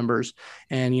staff members,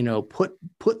 and,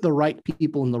 put the right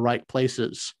people in the right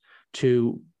places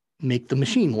to make the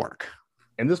machine work.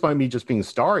 And this might be just being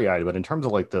starry-eyed, but in terms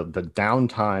of like the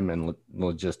downtime and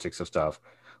logistics of stuff,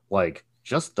 like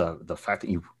just the fact that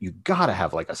you gotta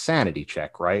have like a sanity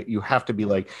check, right? You have to be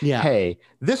like, hey,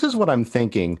 this is what I'm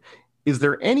thinking. Is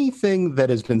there anything that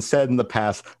has been said in the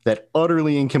past that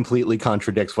utterly and completely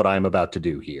contradicts what I'm about to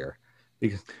do here?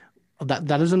 Because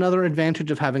that is another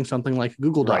advantage of having something like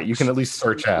Google Docs. Right, you can at least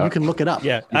search out. You can look it up.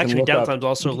 Yeah, actually, Downtimes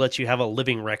also lets you have a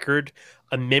living record,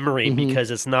 a memory,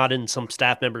 because it's not in some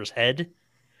staff member's head. And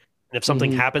if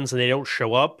something happens and they don't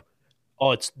show up,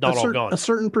 it's not all gone. A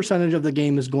certain percentage of the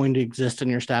game is going to exist in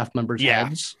your staff members'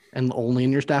 heads, and only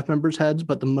in your staff members' heads.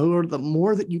 But the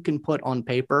more that you can put on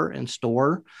paper and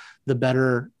store, the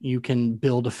better you can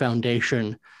build a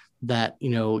foundation that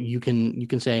you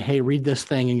can say, hey, read this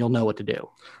thing and you'll know what to do.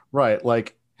 Right,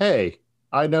 like, hey,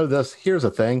 I know this. Here's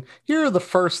a thing. Here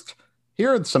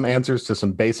are some answers to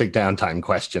some basic downtime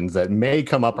questions that may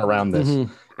come up around this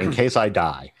in case I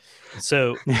die.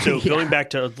 So going back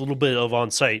to a little bit of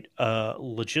on-site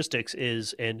logistics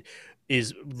is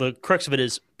the crux of it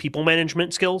is people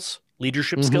management skills,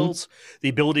 leadership skills, the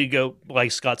ability to go,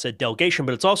 like Scott said, delegation,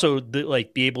 but it's also be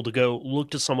able to go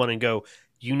look to someone and go,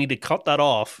 you need to cut that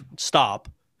off, stop,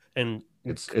 and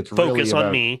it's focus really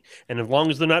on me. And as long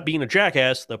as they're not being a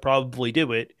jackass, they'll probably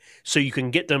do it. So you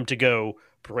can get them to go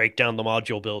break down the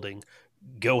module building,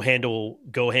 go handle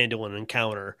an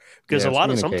encounter. Because a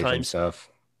lot of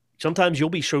sometimes you'll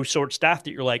be so short staffed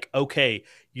that you're like, okay,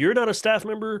 you're not a staff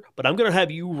member, but I'm going to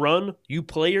have you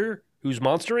player who's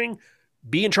monstering,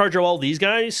 be in charge of all these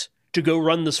guys to go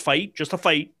run this fight, just a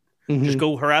fight. Just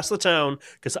go harass the town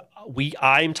because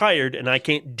I'm tired and I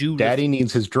can't do. Daddy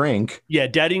needs his drink. Yeah,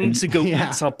 Daddy needs to go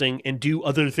eat something and do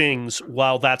other things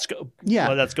while that's going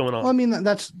on. Well, I mean,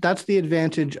 that's the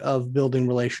advantage of building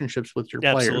relationships with your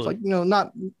players. Like,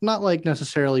 not like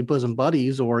necessarily bosom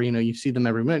buddies or you see them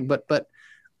every minute, but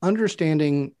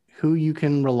understanding who you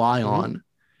can rely on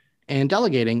and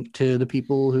delegating to the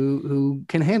people who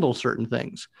can handle certain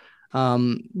things.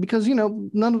 Because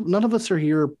none of us are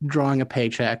here drawing a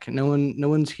paycheck. No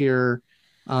one's here,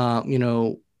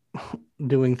 doing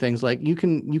things like you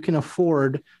can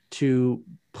afford to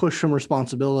push some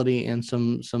responsibility and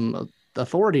some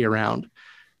authority around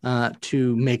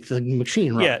to make the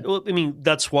machine run. Yeah, well, I mean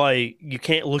that's why you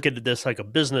can't look at this like a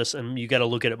business, and you got to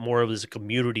look at it more of as a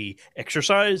community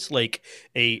exercise, like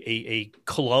a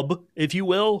club, if you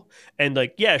will. And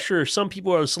like, yeah, sure, some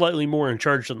people are slightly more in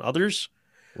charge than others.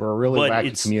 We're a really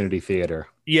wacky community theater.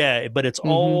 Yeah, but it's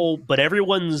but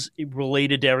everyone's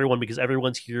related to everyone because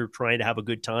everyone's here trying to have a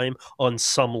good time on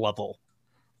some level.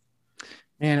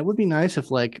 And it would be nice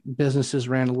if like businesses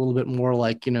ran a little bit more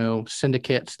like,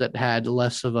 syndicates that had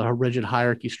less of a rigid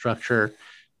hierarchy structure,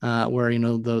 where,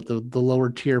 the lower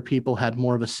tier people had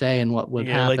more of a say in what would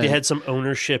happen. Like they had some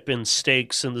ownership and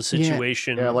stakes in the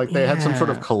situation. Yeah, like they had some sort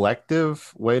of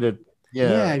collective way to.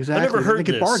 Yeah, exactly. I never heard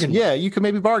this. Bargain. Yeah, you could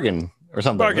maybe bargain or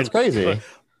something. That's crazy.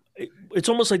 It's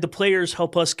almost like the players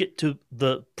help us get to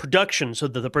the production so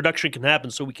that the production can happen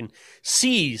so we can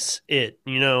seize it.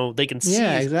 They can seize.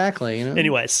 Yeah, exactly.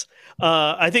 Anyways,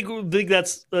 I think we're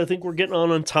getting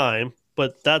on time.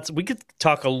 but we could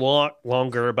talk a lot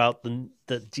longer about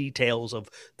the details of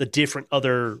the different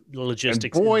other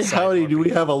logistics. And boy, howdy, do we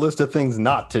have a list of things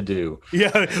not to do.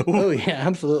 Yeah. Oh, yeah,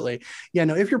 absolutely. Yeah,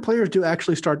 no, if your players do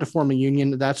actually start to form a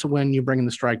union, that's when you bring in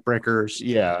the strike breakers.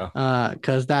 Yeah.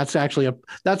 Because that's actually a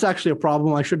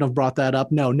problem. I shouldn't have brought that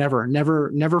up. No, never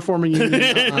form a union.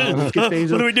 Let's get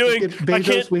Bezos. What are we doing?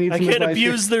 Bezos, I can't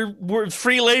abuse their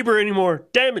free labor anymore.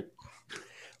 Damn it.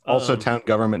 Also, town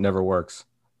government never works.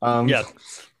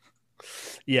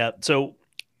 Yeah. So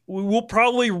we'll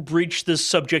probably reach this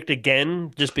subject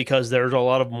again, just because there's a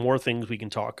lot of more things we can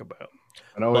talk about.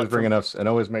 And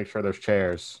always make sure there's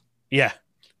chairs. Yeah.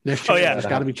 There's chairs. There's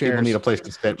got to be chairs. People need a place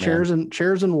to sit. Chairs and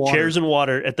water. Chairs and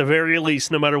water, at the very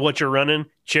least. No matter what you're running,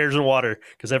 chairs and water,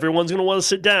 because everyone's going to want to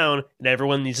sit down, and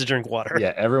everyone needs to drink water.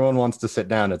 Yeah, everyone wants to sit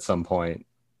down at some point,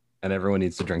 and everyone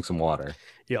needs to drink some water.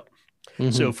 Yep.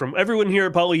 Mm-hmm. So from everyone here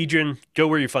at Polyhedron, go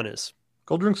where your fun is.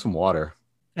 Go drink some water.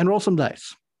 And roll some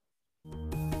dice.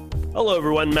 Hello,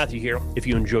 everyone. Matthew here. If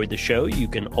you enjoyed the show, you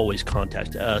can always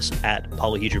contact us at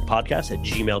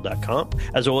polyhedronpodcast@gmail.com,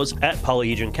 as well as at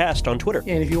polyhedroncast on Twitter.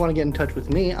 And if you want to get in touch with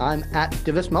me, I'm at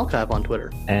Divis Melkab on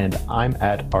Twitter. And I'm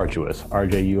at Arduous,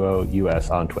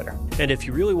 RJUOUS on Twitter. And if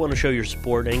you really want to show your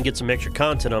support and get some extra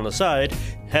content on the side,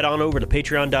 head on over to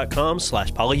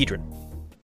patreon.com/polyhedron.